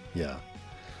 Yeah.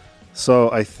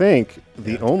 So I think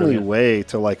the it's only brilliant. way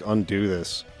to like undo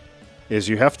this is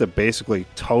you have to basically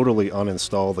totally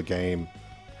uninstall the game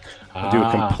and do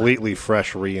a completely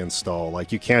fresh reinstall.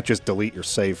 Like you can't just delete your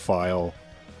save file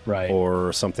right.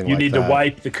 or something You like that. need to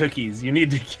wipe the cookies. You need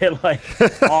to get like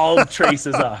all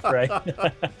traces off, right?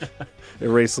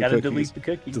 Erase the Gotta cookies. delete the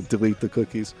cookies. Delete the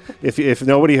cookies. If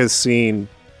nobody has seen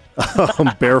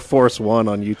Bear Force 1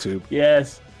 on YouTube,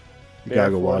 Yes. you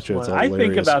gotta go watch it. It's a I think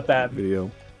hilarious about that video.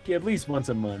 at least once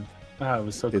a month. Oh, it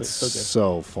was so good. It's So good.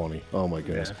 so funny. Oh my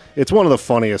goodness. Yeah. It's one of the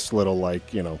funniest little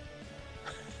like,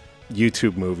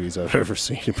 YouTube movies I've ever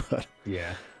seen. But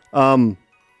Yeah.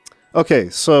 okay,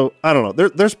 so I don't know.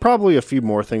 There's probably a few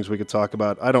more things we could talk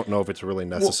about. I don't know if it's really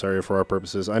necessary for our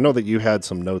purposes. I know that you had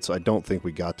some notes I don't think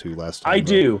we got to last time. I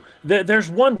do. There's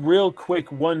one real quick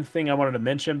thing I wanted to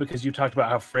mention because you talked about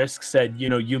how Frisk said,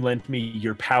 you lent me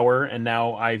your power and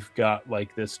now I've got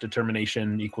like this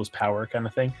determination equals power kind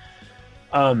of thing.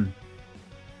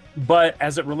 But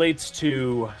as it relates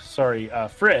to,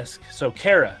 Frisk, so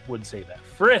Kara would say that.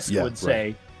 Frisk would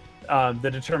say the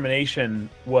determination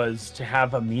was to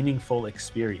have a meaningful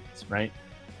experience, right?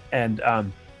 And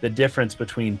the difference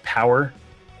between power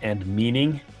and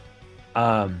meaning,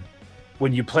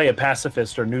 when you play a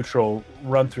pacifist or neutral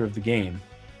run through of the game,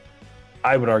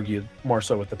 I would argue more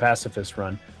so with the pacifist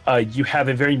run, you have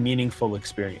a very meaningful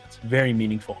experience, very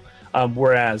meaningful.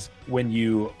 Whereas when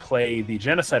you play the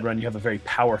genocide run, you have a very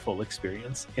powerful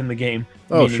experience in the game,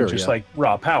 meaning like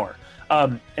raw power.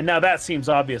 And now that seems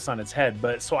obvious on its head,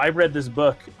 but so I read this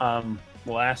book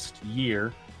last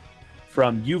year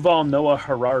from Yuval Noah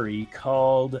Harari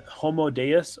called Homo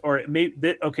Deus, or it may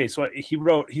so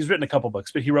he's written a couple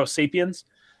books, but he wrote Sapiens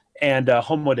and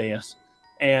Homo Deus,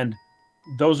 and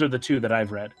those are the two that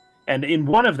I've read. And in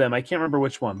one of them, I can't remember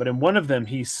which one, but in one of them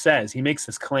he makes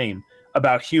this claim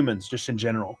about humans just in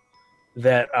general,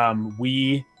 that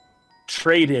we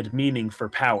traded meaning for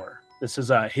power. This is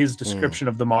his description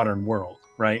of the modern world,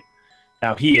 right?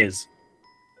 Now he is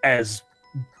as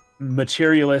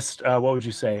materialist, what would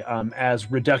you say, as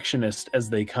reductionist as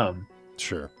they come.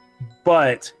 Sure.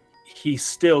 But he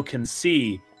still can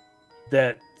see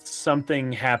that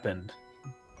something happened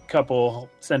a couple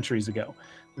centuries ago,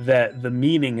 that the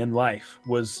meaning in life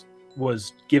was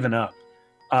given up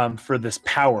for this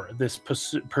power, this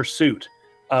pursuit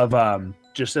of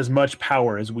just as much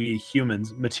power as we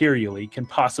humans materially can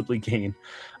possibly gain.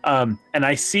 And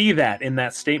I see that in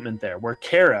that statement there, where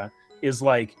Kara is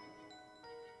like,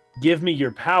 give me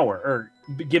your power,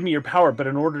 but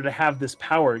in order to have this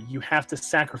power, you have to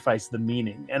sacrifice the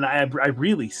meaning. And I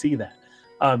really see that.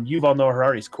 Yuval Noah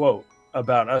Harari's quote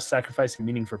about us sacrificing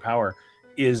meaning for power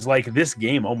is like, this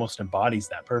game almost embodies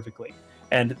that perfectly.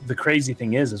 And the crazy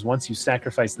thing is once you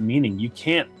sacrifice the meaning, you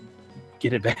can't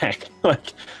get it back.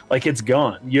 like it's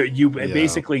gone.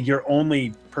 Basically your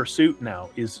only pursuit now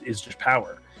is just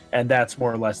power. And that's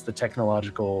more or less the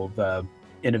technological, the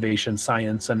innovation,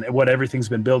 science, and what everything's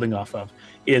been building off of,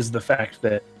 is the fact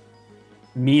that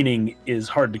meaning is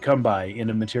hard to come by in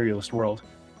a materialist world,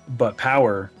 but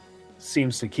power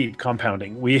seems to keep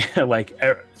compounding.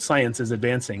 Science is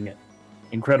advancing at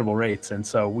incredible rates, and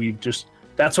so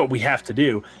that's what we have to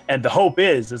do. And the hope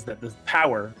is that the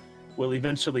power will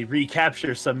eventually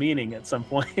recapture some meaning at some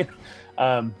point.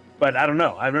 But I don't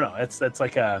know. It's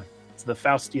the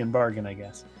Faustian bargain, I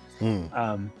guess.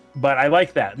 But I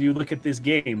like that. You look at this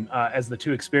game as the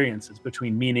two experiences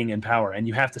between meaning and power, and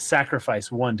you have to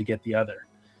sacrifice one to get the other.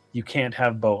 You can't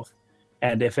have both.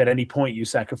 And if at any point you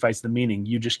sacrifice the meaning,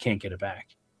 you just can't get it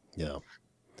back. Yeah.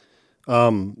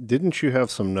 Didn't you have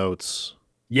some notes?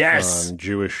 Yes. On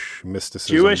Jewish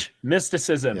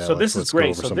mysticism. Yeah, so this is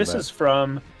great. So this is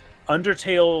from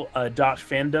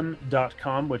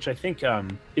Undertale.fandom.com, which I think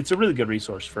it's a really good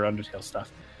resource for Undertale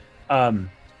stuff.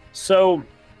 So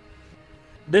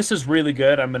this is really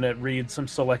good. I'm going to read some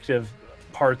selective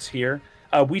parts here.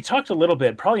 We talked a little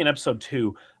bit, probably in episode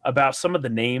 2, about some of the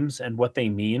names and what they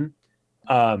mean.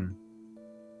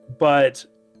 But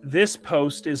this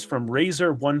post is from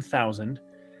Razor 1000,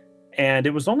 and it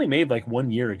was only made like 1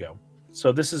 year ago.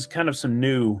 So this is kind of some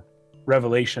new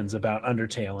revelations about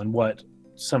Undertale and what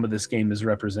some of this game is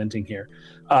representing here.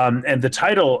 And the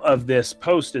title of this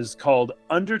post is called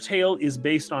 "Undertale is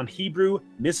based on Hebrew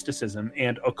mysticism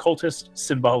and occultist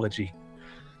symbology."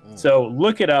 So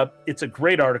look it up. It's a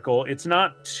great article. It's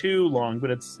not too long, but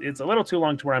it's a little too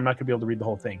long to where I'm not going to be able to read the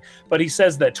whole thing. But he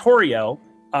says that Toriel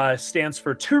stands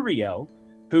for Turiel,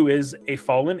 who is a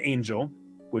fallen angel,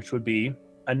 which would be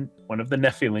one of the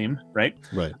Nephilim, right?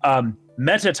 Right.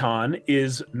 Metaton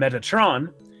is Metatron,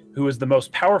 who is the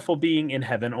most powerful being in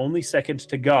heaven, only second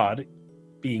to God,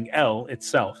 being El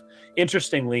itself.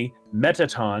 Interestingly,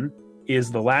 Metaton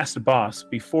is the last boss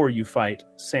before you fight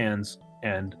Sans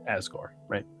and Asgore,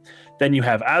 right? Then you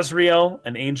have Azrael,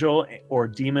 an angel or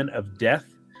demon of death.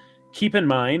 Keep in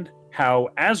mind how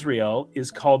Azrael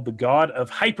is called the god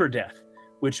of hyperdeath,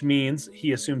 which means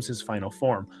he assumes his final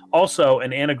form. Also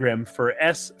an anagram for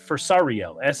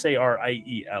Sariel,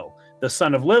 Sariel, the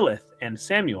son of Lilith and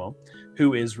Samuel,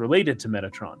 who is related to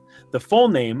Metatron. The full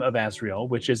name of Azrael,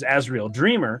 which is Azrael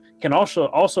Dreamer, can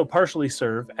also partially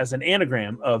serve as an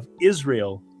anagram of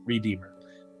Israel Redeemer.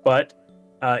 But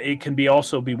it can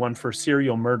also be one for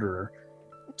serial murderer,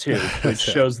 too, which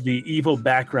shows the evil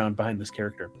background behind this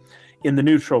character in the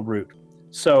neutral root.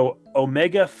 So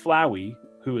Omega Flowey,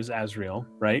 who is Azrael,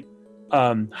 right,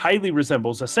 highly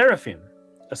resembles a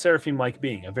seraphim-like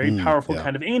being, a very powerful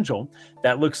kind of angel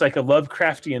that looks like a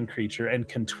Lovecraftian creature and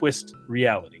can twist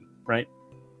reality, right?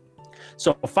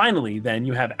 So finally, then,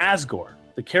 you have Asgore.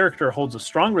 The character holds a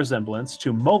strong resemblance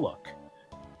to Moloch.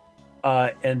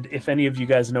 And if any of you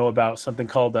guys know about something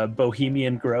called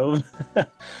Bohemian Grove,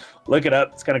 look it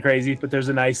up. It's kind of crazy, but there's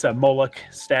a nice Moloch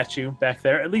statue back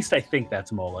there. At least I think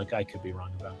that's Moloch. I could be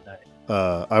wrong about that.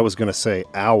 I was going to say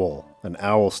an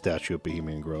owl statue at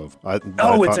Bohemian Grove. I it's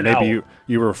thought an maybe owl.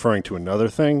 you were referring to another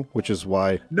thing, which is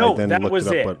why No, I then that looked was it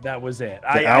up. it. But That was it.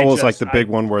 the owl is like the big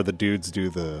one where the dudes do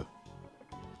the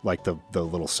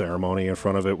little ceremony in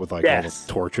front of it with like all the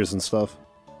torches and stuff.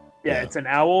 Yeah, it's an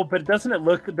owl, but doesn't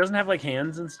have like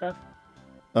hands and stuff?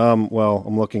 Well,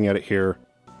 I'm looking at it here.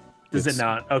 Does it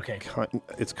not? Okay.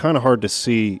 It's kind of hard to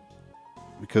see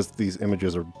because these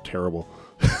images are terrible.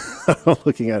 I'm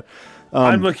looking at.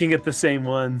 I'm looking at the same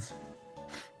ones.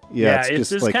 Yeah, it's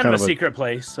just like kind of a secret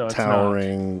place, so it's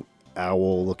towering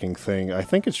owl-looking thing. I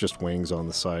think it's just wings on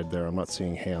the side there. I'm not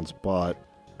seeing hands, but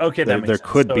okay, that makes there sense.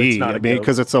 could So be. it's not I a mean, goat.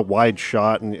 because it's a wide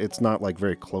shot and it's not like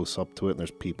very close up to it, and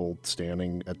there's people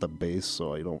standing at the base,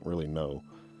 so I don't really know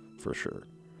for sure.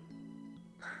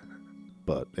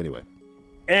 But anyway.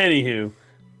 Anywho,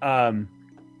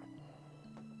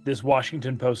 this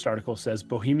Washington Post article says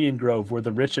Bohemian Grove, where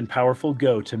the rich and powerful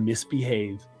go to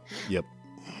misbehave. Yep.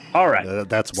 All right.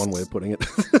 That's one way of putting it.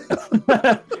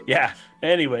 Yeah.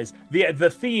 Anyways, the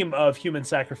theme of human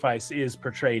sacrifice is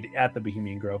portrayed at the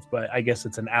Bohemian Grove, but I guess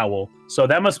it's an owl. So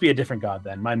that must be a different god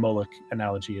then. My Moloch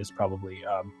analogy is probably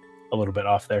a little bit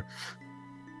off there.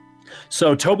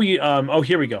 So Toby,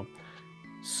 here we go.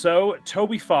 So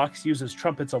Toby Fox uses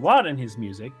trumpets a lot in his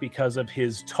music because of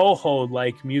his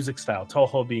Toho-like music style,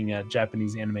 Toho being a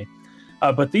Japanese anime.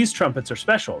 But these trumpets are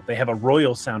special. They have a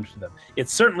royal sound to them. It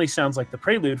certainly sounds like the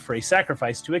prelude for a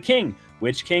sacrifice to a king.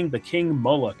 Which king? The King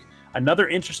Moloch. Another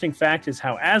interesting fact is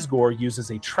how Asgore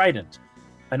uses a trident,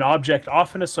 an object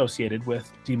often associated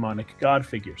with demonic god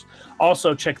figures.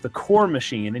 Also, check the core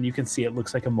machine, and you can see it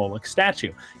looks like a Moloch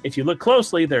statue. If you look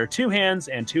closely, there are 2 hands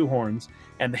and 2 horns,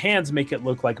 and the hands make it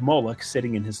look like Moloch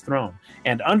sitting in his throne.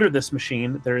 And under this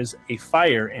machine, there is a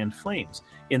fire and flames.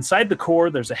 Inside the core,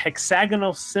 there's a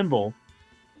hexagonal symbol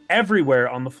everywhere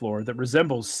on the floor that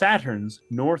resembles Saturn's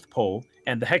North Pole,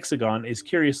 and the hexagon is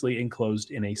curiously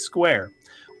enclosed in a square.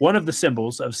 One of the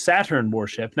symbols of Saturn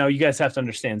worship. Now, you guys have to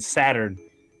understand Saturn.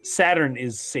 Saturn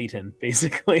is Satan,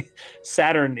 basically.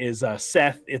 Saturn is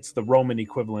Seth. It's the Roman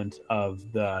equivalent of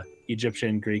the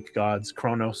Egyptian, Greek gods,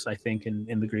 Kronos, I think,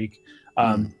 in the Greek.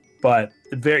 But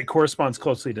it very corresponds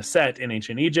closely to Set in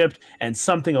ancient Egypt and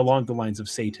something along the lines of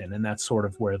Satan. And that's sort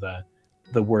of where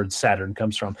the word Saturn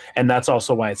comes from. And that's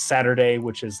also why it's Saturday,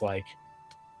 which is like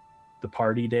the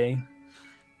party day.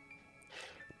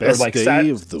 Best like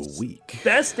day of the week.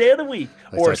 Best day of the week.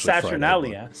 That's Or actually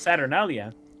Saturnalia. Friday,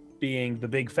 Saturnalia being the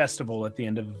big festival at the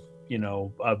end of,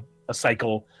 a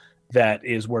cycle that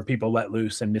is where people let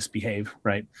loose and misbehave,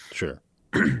 right? Sure.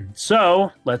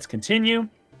 So let's continue.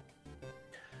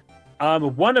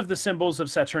 One of the symbols of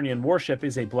Saturnian worship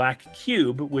is a black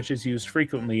cube, which is used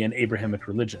frequently in Abrahamic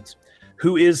religions.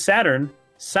 Who is Saturn?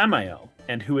 Samael.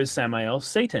 And who is Samael?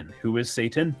 Satan. Who is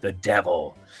Satan? The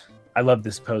devil. I love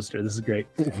this poster. This is great.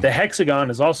 The hexagon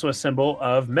is also a symbol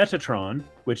of Metatron,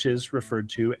 which is referred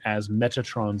to as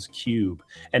Metatron's cube.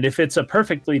 And if it's a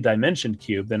perfectly dimensioned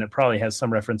cube, then it probably has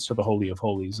some reference to the Holy of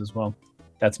Holies as well.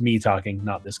 That's me talking,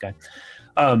 not this guy.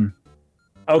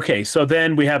 Okay, so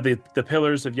then we have the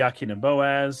pillars of Yakin and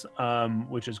Boaz,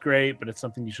 which is great, but it's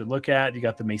something you should look at. You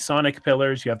got the Masonic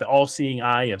pillars. You have the all-seeing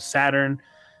eye of Saturn.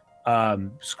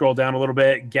 Scroll down a little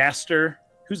bit. Gaster.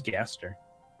 Who's Gaster?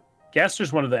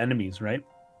 Gaster's one of the enemies, right?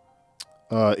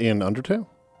 In Undertale?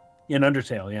 In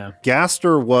Undertale, yeah.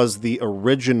 Gaster was the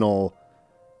original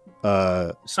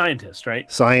Scientist, right?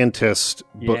 scientist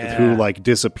Yeah. who like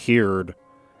disappeared,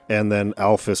 and then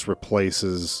Alphys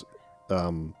replaces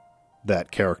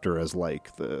that character as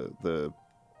like the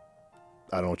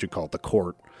I don't know what you call it, the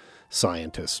court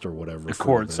scientist or whatever. The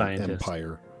court scientist.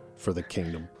 Empire for the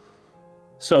kingdom.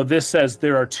 So this says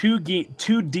there are two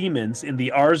demons in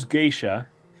the Ars Geisha,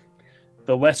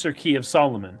 the Lesser Key of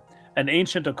Solomon, an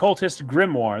ancient occultist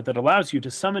grimoire that allows you to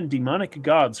summon demonic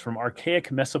gods from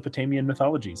archaic Mesopotamian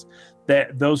mythologies.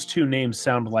 Those two names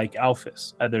sound like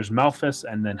Alphys. There's Malphus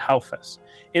and then Halphus.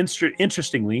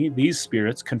 Interestingly, these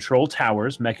spirits control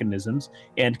towers, mechanisms,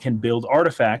 and can build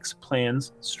artifacts,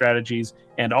 plans, strategies,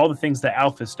 and all the things that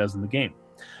Alphys does in the game.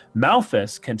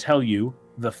 Malphus can tell you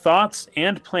the thoughts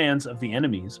and plans of the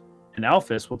enemies, and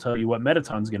Alphys will tell you what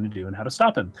Mettaton's going to do and how to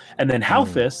stop him. And then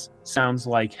Halphys sounds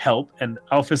like help, and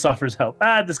Alphys offers help.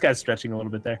 This guy's stretching a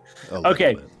little bit there.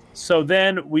 Okay, so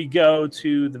then we go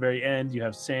to the very end. You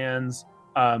have Sans.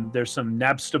 There's some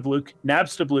Nabstabluk.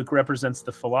 Nabstabluk represents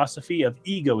the philosophy of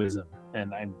egoism,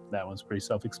 and that one's pretty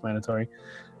self-explanatory.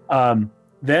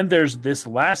 Then there's this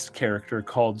last character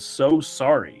called So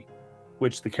Sorry,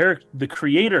 which the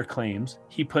creator claims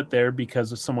he put there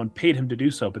because someone paid him to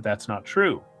do so, but that's not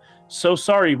true. So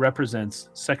Sorry represents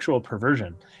sexual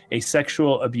perversion, a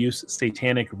sexual abuse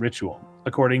satanic ritual,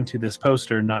 according to this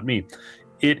poster, not me.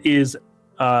 It is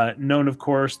known, of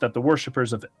course, that the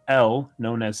worshippers of El,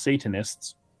 known as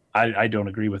Satanists, I don't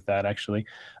agree with that, actually,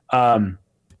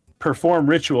 perform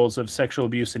rituals of sexual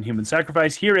abuse and human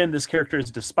sacrifice. Herein, this character is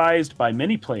despised by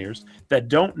many players that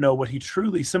don't know what he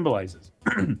truly symbolizes.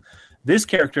 This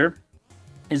character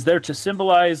is there to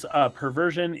symbolize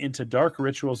perversion into dark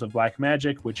rituals of black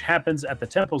magic, which happens at the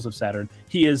temples of Saturn.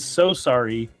 He is So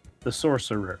Sorry, the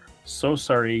sorcerer. So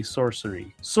Sorry,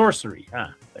 sorcery. Sorcery.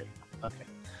 There you go. Okay.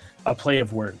 A play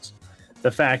of words. The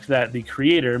fact that the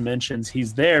creator mentions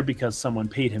he's there because someone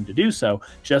paid him to do so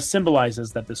just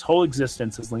symbolizes that this whole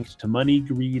existence is linked to money,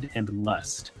 greed, and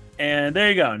lust. And there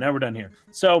you go. Now we're done here.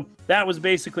 So that was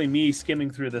basically me skimming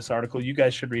through this article. You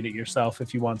guys should read it yourself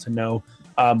if you want to know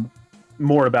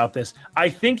more about this. I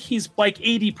think he's like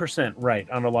 80% right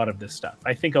on a lot of this stuff.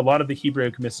 I think a lot of the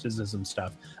Hebraic mysticism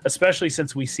stuff, especially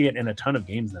since we see it in a ton of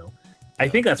games now, I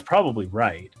think that's probably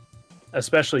right,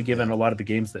 especially given a lot of the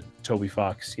games that Toby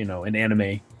Fox, and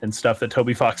anime and stuff that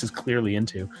Toby Fox is clearly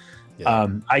into. Yeah.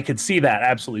 I could see that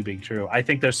absolutely being true. I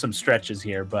think there's some stretches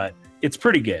here, but it's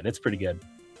pretty good. It's pretty good.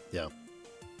 Yeah.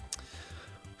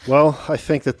 Well, I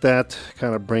think that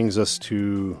kind of brings us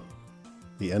to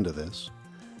the end of this.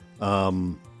 I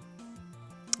don't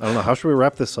know. How should we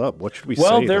wrap this up? What should we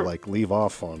say to leave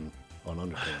off on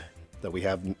Undertale that we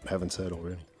haven't said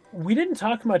already? We didn't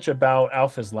talk much about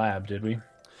Alpha's Lab, did we?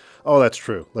 Oh, that's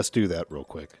true. Let's do that real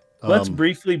quick. Let's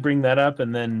briefly bring that up,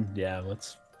 and then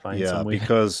let's find some way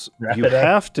because you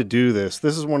have to do this.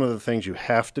 This is one of the things you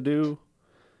have to do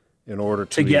in order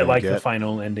to get the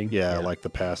final ending. Yeah, like the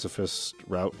pacifist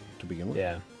route to begin with.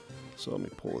 Yeah. So let me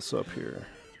pull this up here.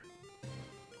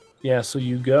 Yeah, so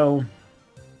you go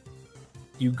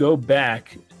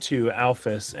back to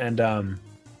Alphys, and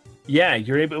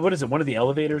you're able. What is it? One of the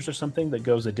elevators or something that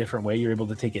goes a different way. You're able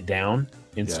to take it down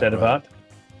instead of up.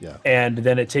 Yeah. And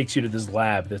then it takes you to this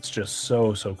lab that's just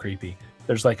so creepy.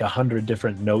 There's like 100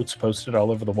 different notes posted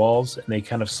all over the walls, and they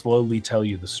kind of slowly tell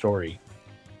you the story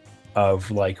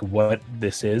of like what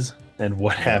this is and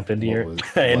what happened here.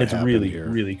 And it's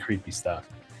really creepy stuff.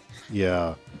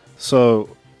 Yeah.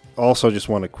 So also just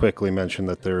want to quickly mention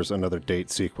that there's another date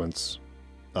sequence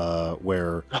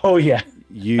where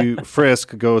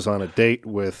Frisk goes on a date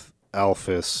with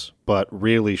Alphys, but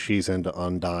really she's into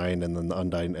Undyne, and then the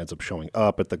Undyne ends up showing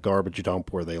up at the garbage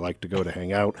dump where they like to go to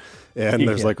hang out, and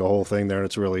there's like a whole thing there, and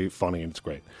it's really funny and it's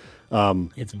great.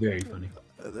 It's very funny.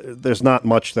 There's not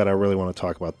much that I really want to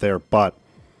talk about there, but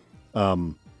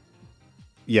so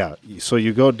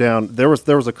you go down. There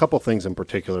was a couple things in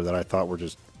particular that I thought were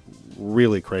just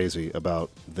really crazy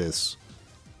about this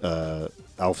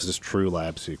Alphys' True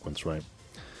Lab sequence, right?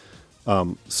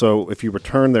 So if you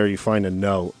return there, you find a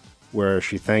note where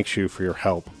she thanks you for your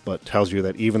help, but tells you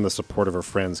that even the support of her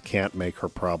friends can't make her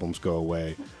problems go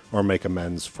away or make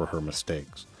amends for her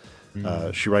mistakes.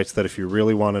 She writes that if you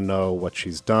really want to know what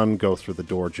she's done, go through the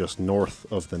door just north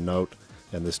of the note,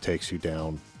 and this takes you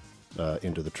down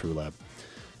into the True Lab.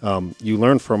 You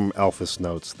learn from Alphys'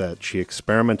 notes that she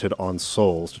experimented on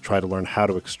souls to try to learn how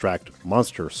to extract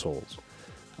monster souls,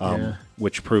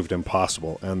 which proved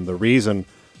impossible. And the reason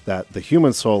that the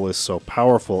human soul is so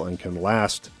powerful and can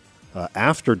last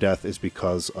after death is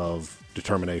because of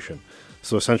determination.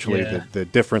 So essentially the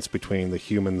difference between the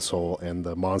human soul and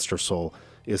the monster soul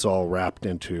is all wrapped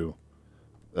into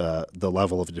the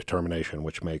level of determination,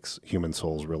 which makes human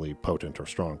souls really potent or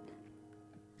strong,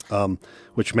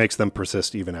 which makes them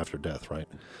persist even after death, right?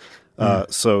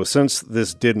 So since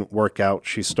this didn't work out,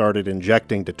 she started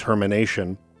injecting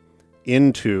determination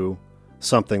into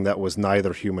something that was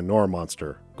neither human nor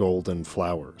monster, golden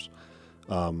flowers.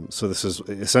 So this is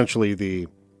essentially this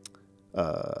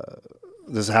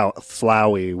is how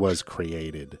Flowey was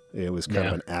created. It was kind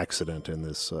of an accident in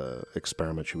this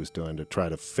experiment she was doing to try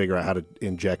to figure out how to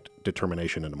inject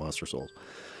determination into monster souls.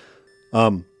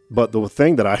 But the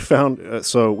thing that I found,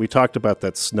 so we talked about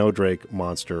that Snowdrake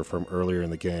monster from earlier in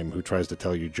the game who tries to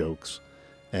tell you jokes.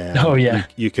 And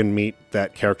you can meet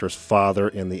that character's father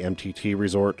in the MTT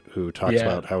resort who talks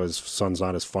about how his son's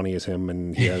not as funny as him,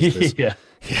 and he has this,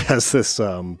 he has this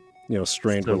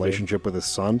strained relationship with his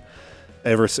son.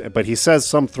 But he says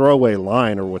some throwaway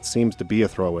line, or what seems to be a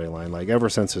throwaway line, like ever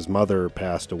since his mother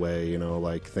passed away,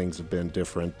 like things have been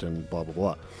different and blah, blah,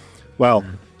 blah. Well,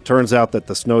 turns out that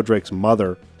the Snowdrake's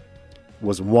mother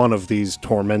was one of these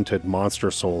tormented monster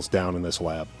souls down in this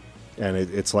lab. And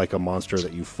it's like a monster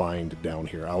that you find down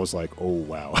here. I was like, oh,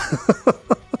 wow.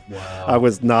 Wow. I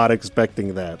was not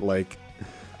expecting that. Like,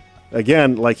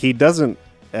 again, like he doesn't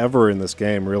ever in this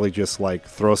game really just like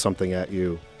throw something at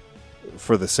you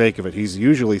for the sake of it. He's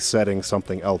usually setting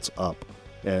something else up.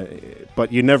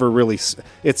 But you never really...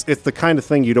 It's the kind of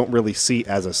thing you don't really see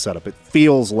as a setup. It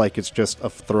feels like it's just a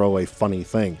throwaway funny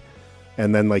thing.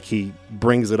 And then like he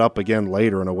brings it up again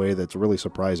later in a way that's really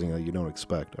surprising that you don't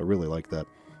expect. I really like that.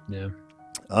 Yeah.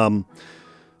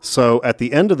 So at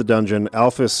the end of the dungeon,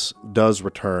 Alphys does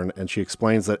return, and she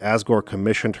explains that Asgore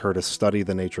commissioned her to study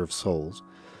the nature of souls.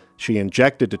 She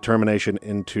injected determination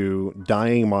into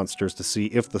dying monsters to see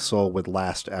if the soul would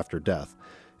last after death,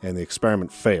 and the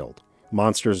experiment failed.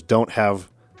 Monsters don't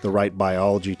have the right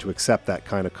biology to accept that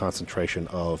kind of concentration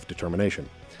of determination.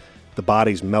 The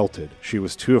bodies melted. She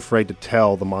was too afraid to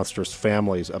tell the monsters'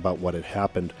 families about what had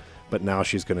happened, but now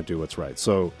she's going to do what's right.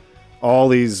 So all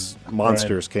these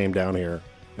monsters came down here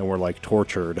and were like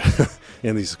tortured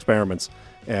in these experiments,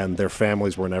 and their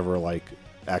families were never like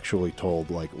actually told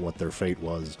like what their fate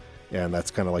was, and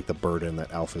that's kind of like the burden that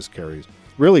Alphys carries.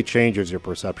 Really changes your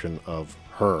perception of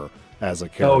her as a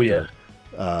character.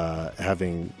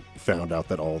 Having found out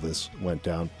that all this went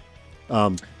down.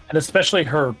 And especially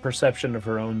her perception of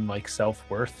her own like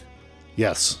self-worth.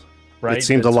 Yes. Right? It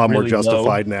seems a lot more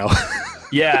justified now.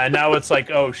 Yeah, now it's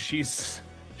like, oh, she's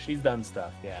done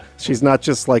stuff. Yeah. She's not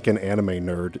just like an anime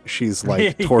nerd. She's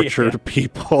like tortured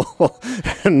people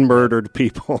and murdered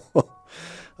people.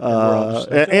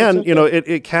 And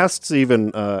it casts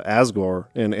even Asgore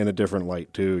in a different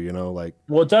light too, like.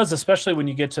 Well, it does, especially when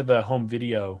you get to the home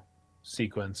video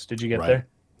sequence. Did you get there?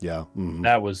 Yeah. Mm-hmm.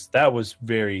 That was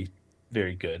very,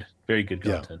 very good. Very good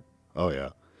content. Yeah. Oh yeah.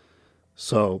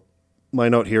 So my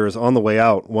note here is on the way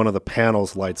out, one of the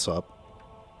panels lights up.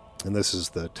 And this is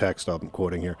the text I'm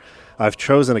quoting here. I've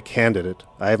chosen a candidate.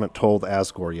 I haven't told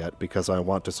Asgore yet because I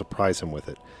want to surprise him with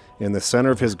it. In the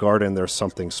center of his garden, there's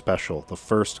something special. The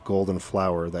first golden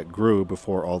flower that grew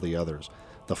before all the others.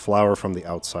 The flower from the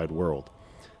outside world.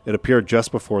 It appeared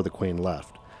just before the queen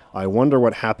left. I wonder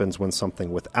what happens when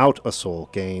something without a soul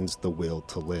gains the will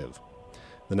to live.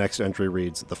 The next entry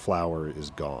reads, the flower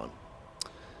is gone.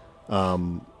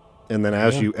 And then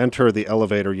as you enter the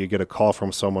elevator, you get a call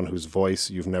from someone whose voice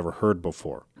you've never heard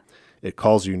before. It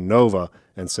calls you Nova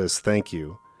and says, thank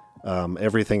you.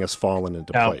 Everything has fallen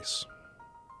into place.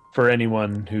 For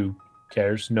anyone who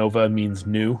cares, Nova means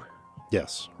new.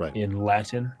 Yes, right. In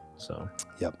Latin. So.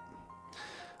 Yep.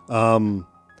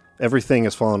 Everything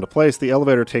has fallen into place. The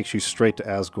elevator takes you straight to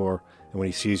Asgore. And when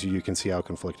he sees you, you can see how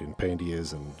conflicted and pained he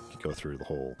is, and you go through the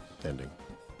whole ending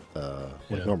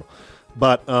like normal.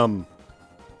 But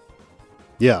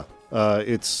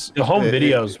it's the home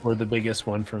videos were the biggest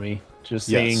one for me. Just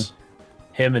seeing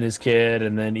him and his kid,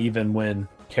 and then even when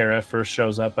Kara first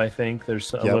shows up, I think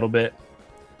there's a little bit,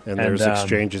 and there's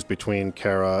exchanges between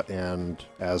Kara and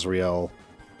Azrael,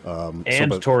 and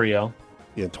Toriel.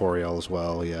 Yeah, Toriel as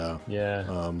well. Yeah,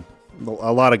 yeah.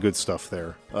 A lot of good stuff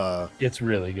there. It's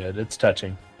really good. It's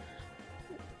touching.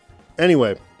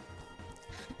 Anyway,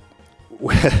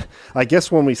 I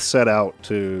guess when we set out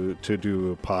to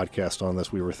do a podcast on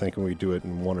this, we were thinking we'd do it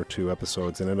in 1 or 2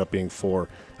 episodes, and ended up being 4.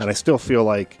 And I still feel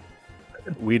like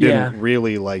we didn't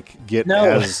really get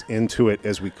as into it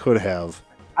as we could have.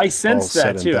 I sensed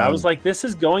that too. I was like, this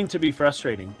is going to be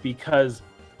frustrating because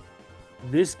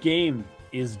this game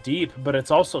is deep, but it's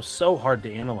also so hard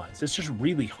to analyze. It's just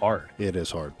really hard. It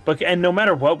is hard. And no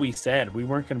matter what we said, we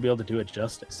weren't going to be able to do it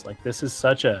justice. Like this is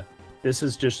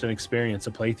just an experience,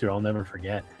 a playthrough I'll never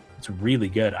forget. It's really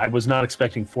good. I was not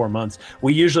expecting 4 months.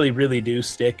 We usually really do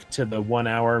stick to the 1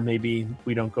 hour. Maybe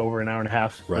we don't go over an hour and a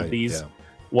half for these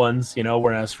ones,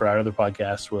 whereas for our other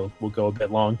podcasts, we'll go a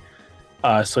bit long.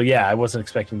 So yeah, I wasn't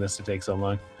expecting this to take so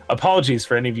long. Apologies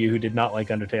for any of you who did not like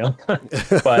Undertale,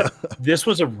 but this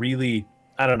was a really,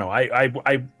 I don't know.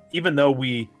 I even though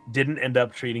we didn't end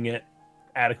up treating it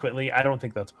adequately, I don't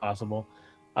think that's possible.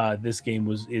 This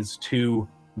game is too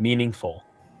meaningful.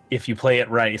 If you play it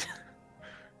right,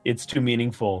 it's too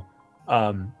meaningful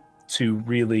to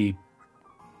really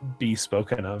be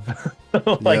spoken of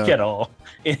at all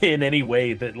in any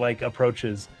way that like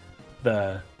approaches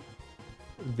the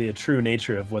true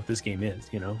nature of what this game is.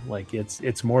 Like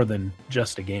it's more than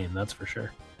just a game, that's for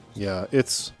sure. Yeah,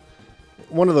 it's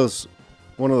one of those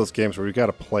games where you got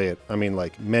to play it. I mean,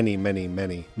 like many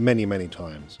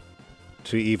times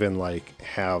to even like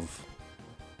have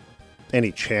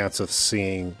any chance of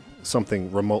seeing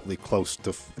something remotely close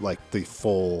to like the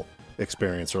full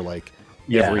experience, or like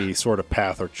every sort of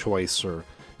path or choice or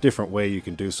different way you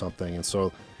can do something. And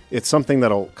so it's something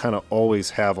that'll kind of always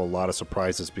have a lot of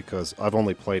surprises, because I've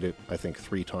only played it, I think,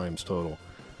 3 times total.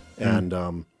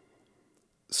 And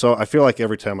so I feel like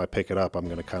every time I pick it up, I'm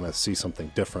going to kind of see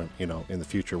something different, in the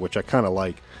future, which I kind of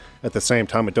like. At the same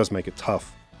time, it does make it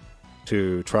tough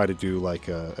to try to do like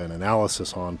an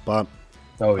analysis on. But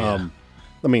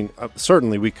I mean,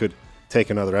 certainly we could take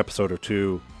another episode or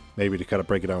two, maybe to kind of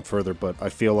break it down further. But I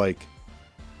feel like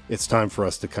it's time for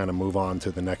us to kind of move on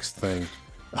to the next thing.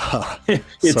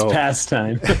 It's past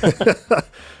time.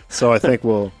 So I think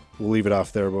we'll leave it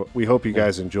off there. But we hope you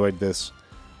guys enjoyed this.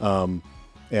 And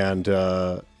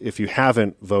if you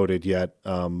haven't voted yet,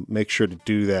 make sure to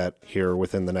do that here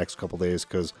within the next couple days,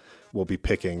 because we'll be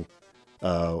picking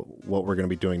what we're going to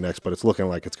be doing next. But it's looking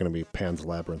like it's going to be Pan's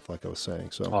Labyrinth, like I was saying.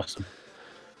 So awesome.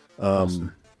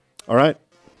 All right.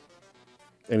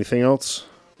 Anything else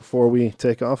before we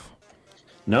take off?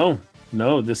 No,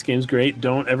 this game's great.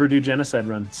 Don't ever do Genocide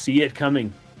Run. See it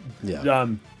coming. Yeah.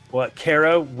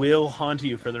 Kara will haunt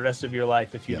you for the rest of your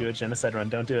life if you do a Genocide Run.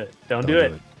 Don't do it. Don't do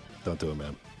it. Don't do it,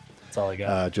 man. That's all I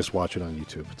got. Just watch it on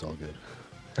YouTube. It's all good.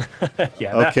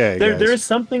 Okay. There is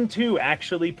something to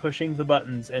actually pushing the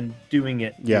buttons and doing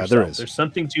it. Yeah, yourself. there is. There's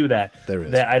something to that. There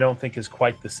is. That I don't think is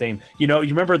quite the same. You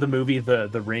remember the movie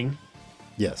The Ring?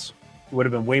 Yes. It would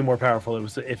have been way more powerful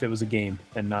if it was a game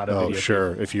and not a video. Oh,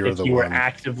 sure. Game. If you were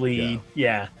actively,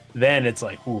 then it's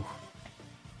like, ooh,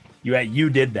 you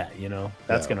did that.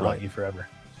 That's gonna haunt you forever.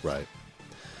 Right.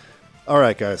 All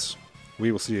right, guys.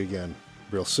 We will see you again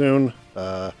real soon.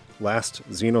 Last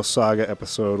Xenosaga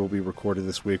episode will be recorded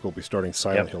this week. We'll be starting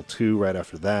Silent Hill 2 right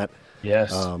after that.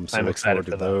 Yes, so I'm look excited forward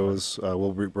to for those.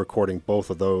 We'll be recording both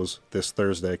of those this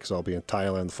Thursday, because I'll be in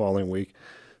Thailand the following week.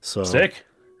 So sick.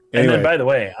 Anyway. And then, by the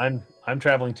way, I'm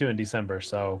traveling too in December,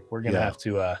 so we're gonna have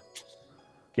to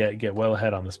get well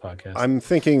ahead on this podcast. I'm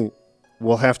thinking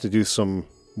we'll have to do some.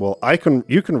 Well,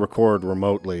 you can record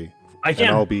remotely. I can.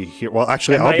 And I'll be here. Well,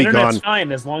 actually, and I'll be internet's gone.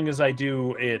 Fine as long as I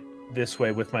do it this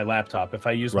way with my laptop. If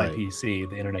I use my PC,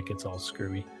 the internet gets all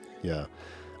screwy. Yeah,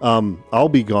 I'll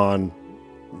be gone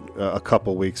a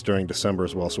couple weeks during December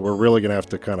as well. So we're really gonna have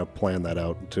to kind of plan that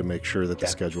out to make sure that the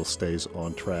schedule stays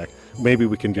on track. Maybe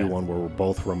we can do one where we're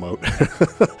both remote.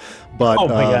 But oh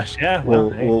my gosh, yeah.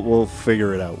 We'll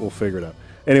figure it out.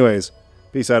 Anyways,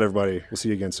 peace out, everybody. We'll see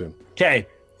you again soon. Okay,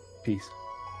 peace.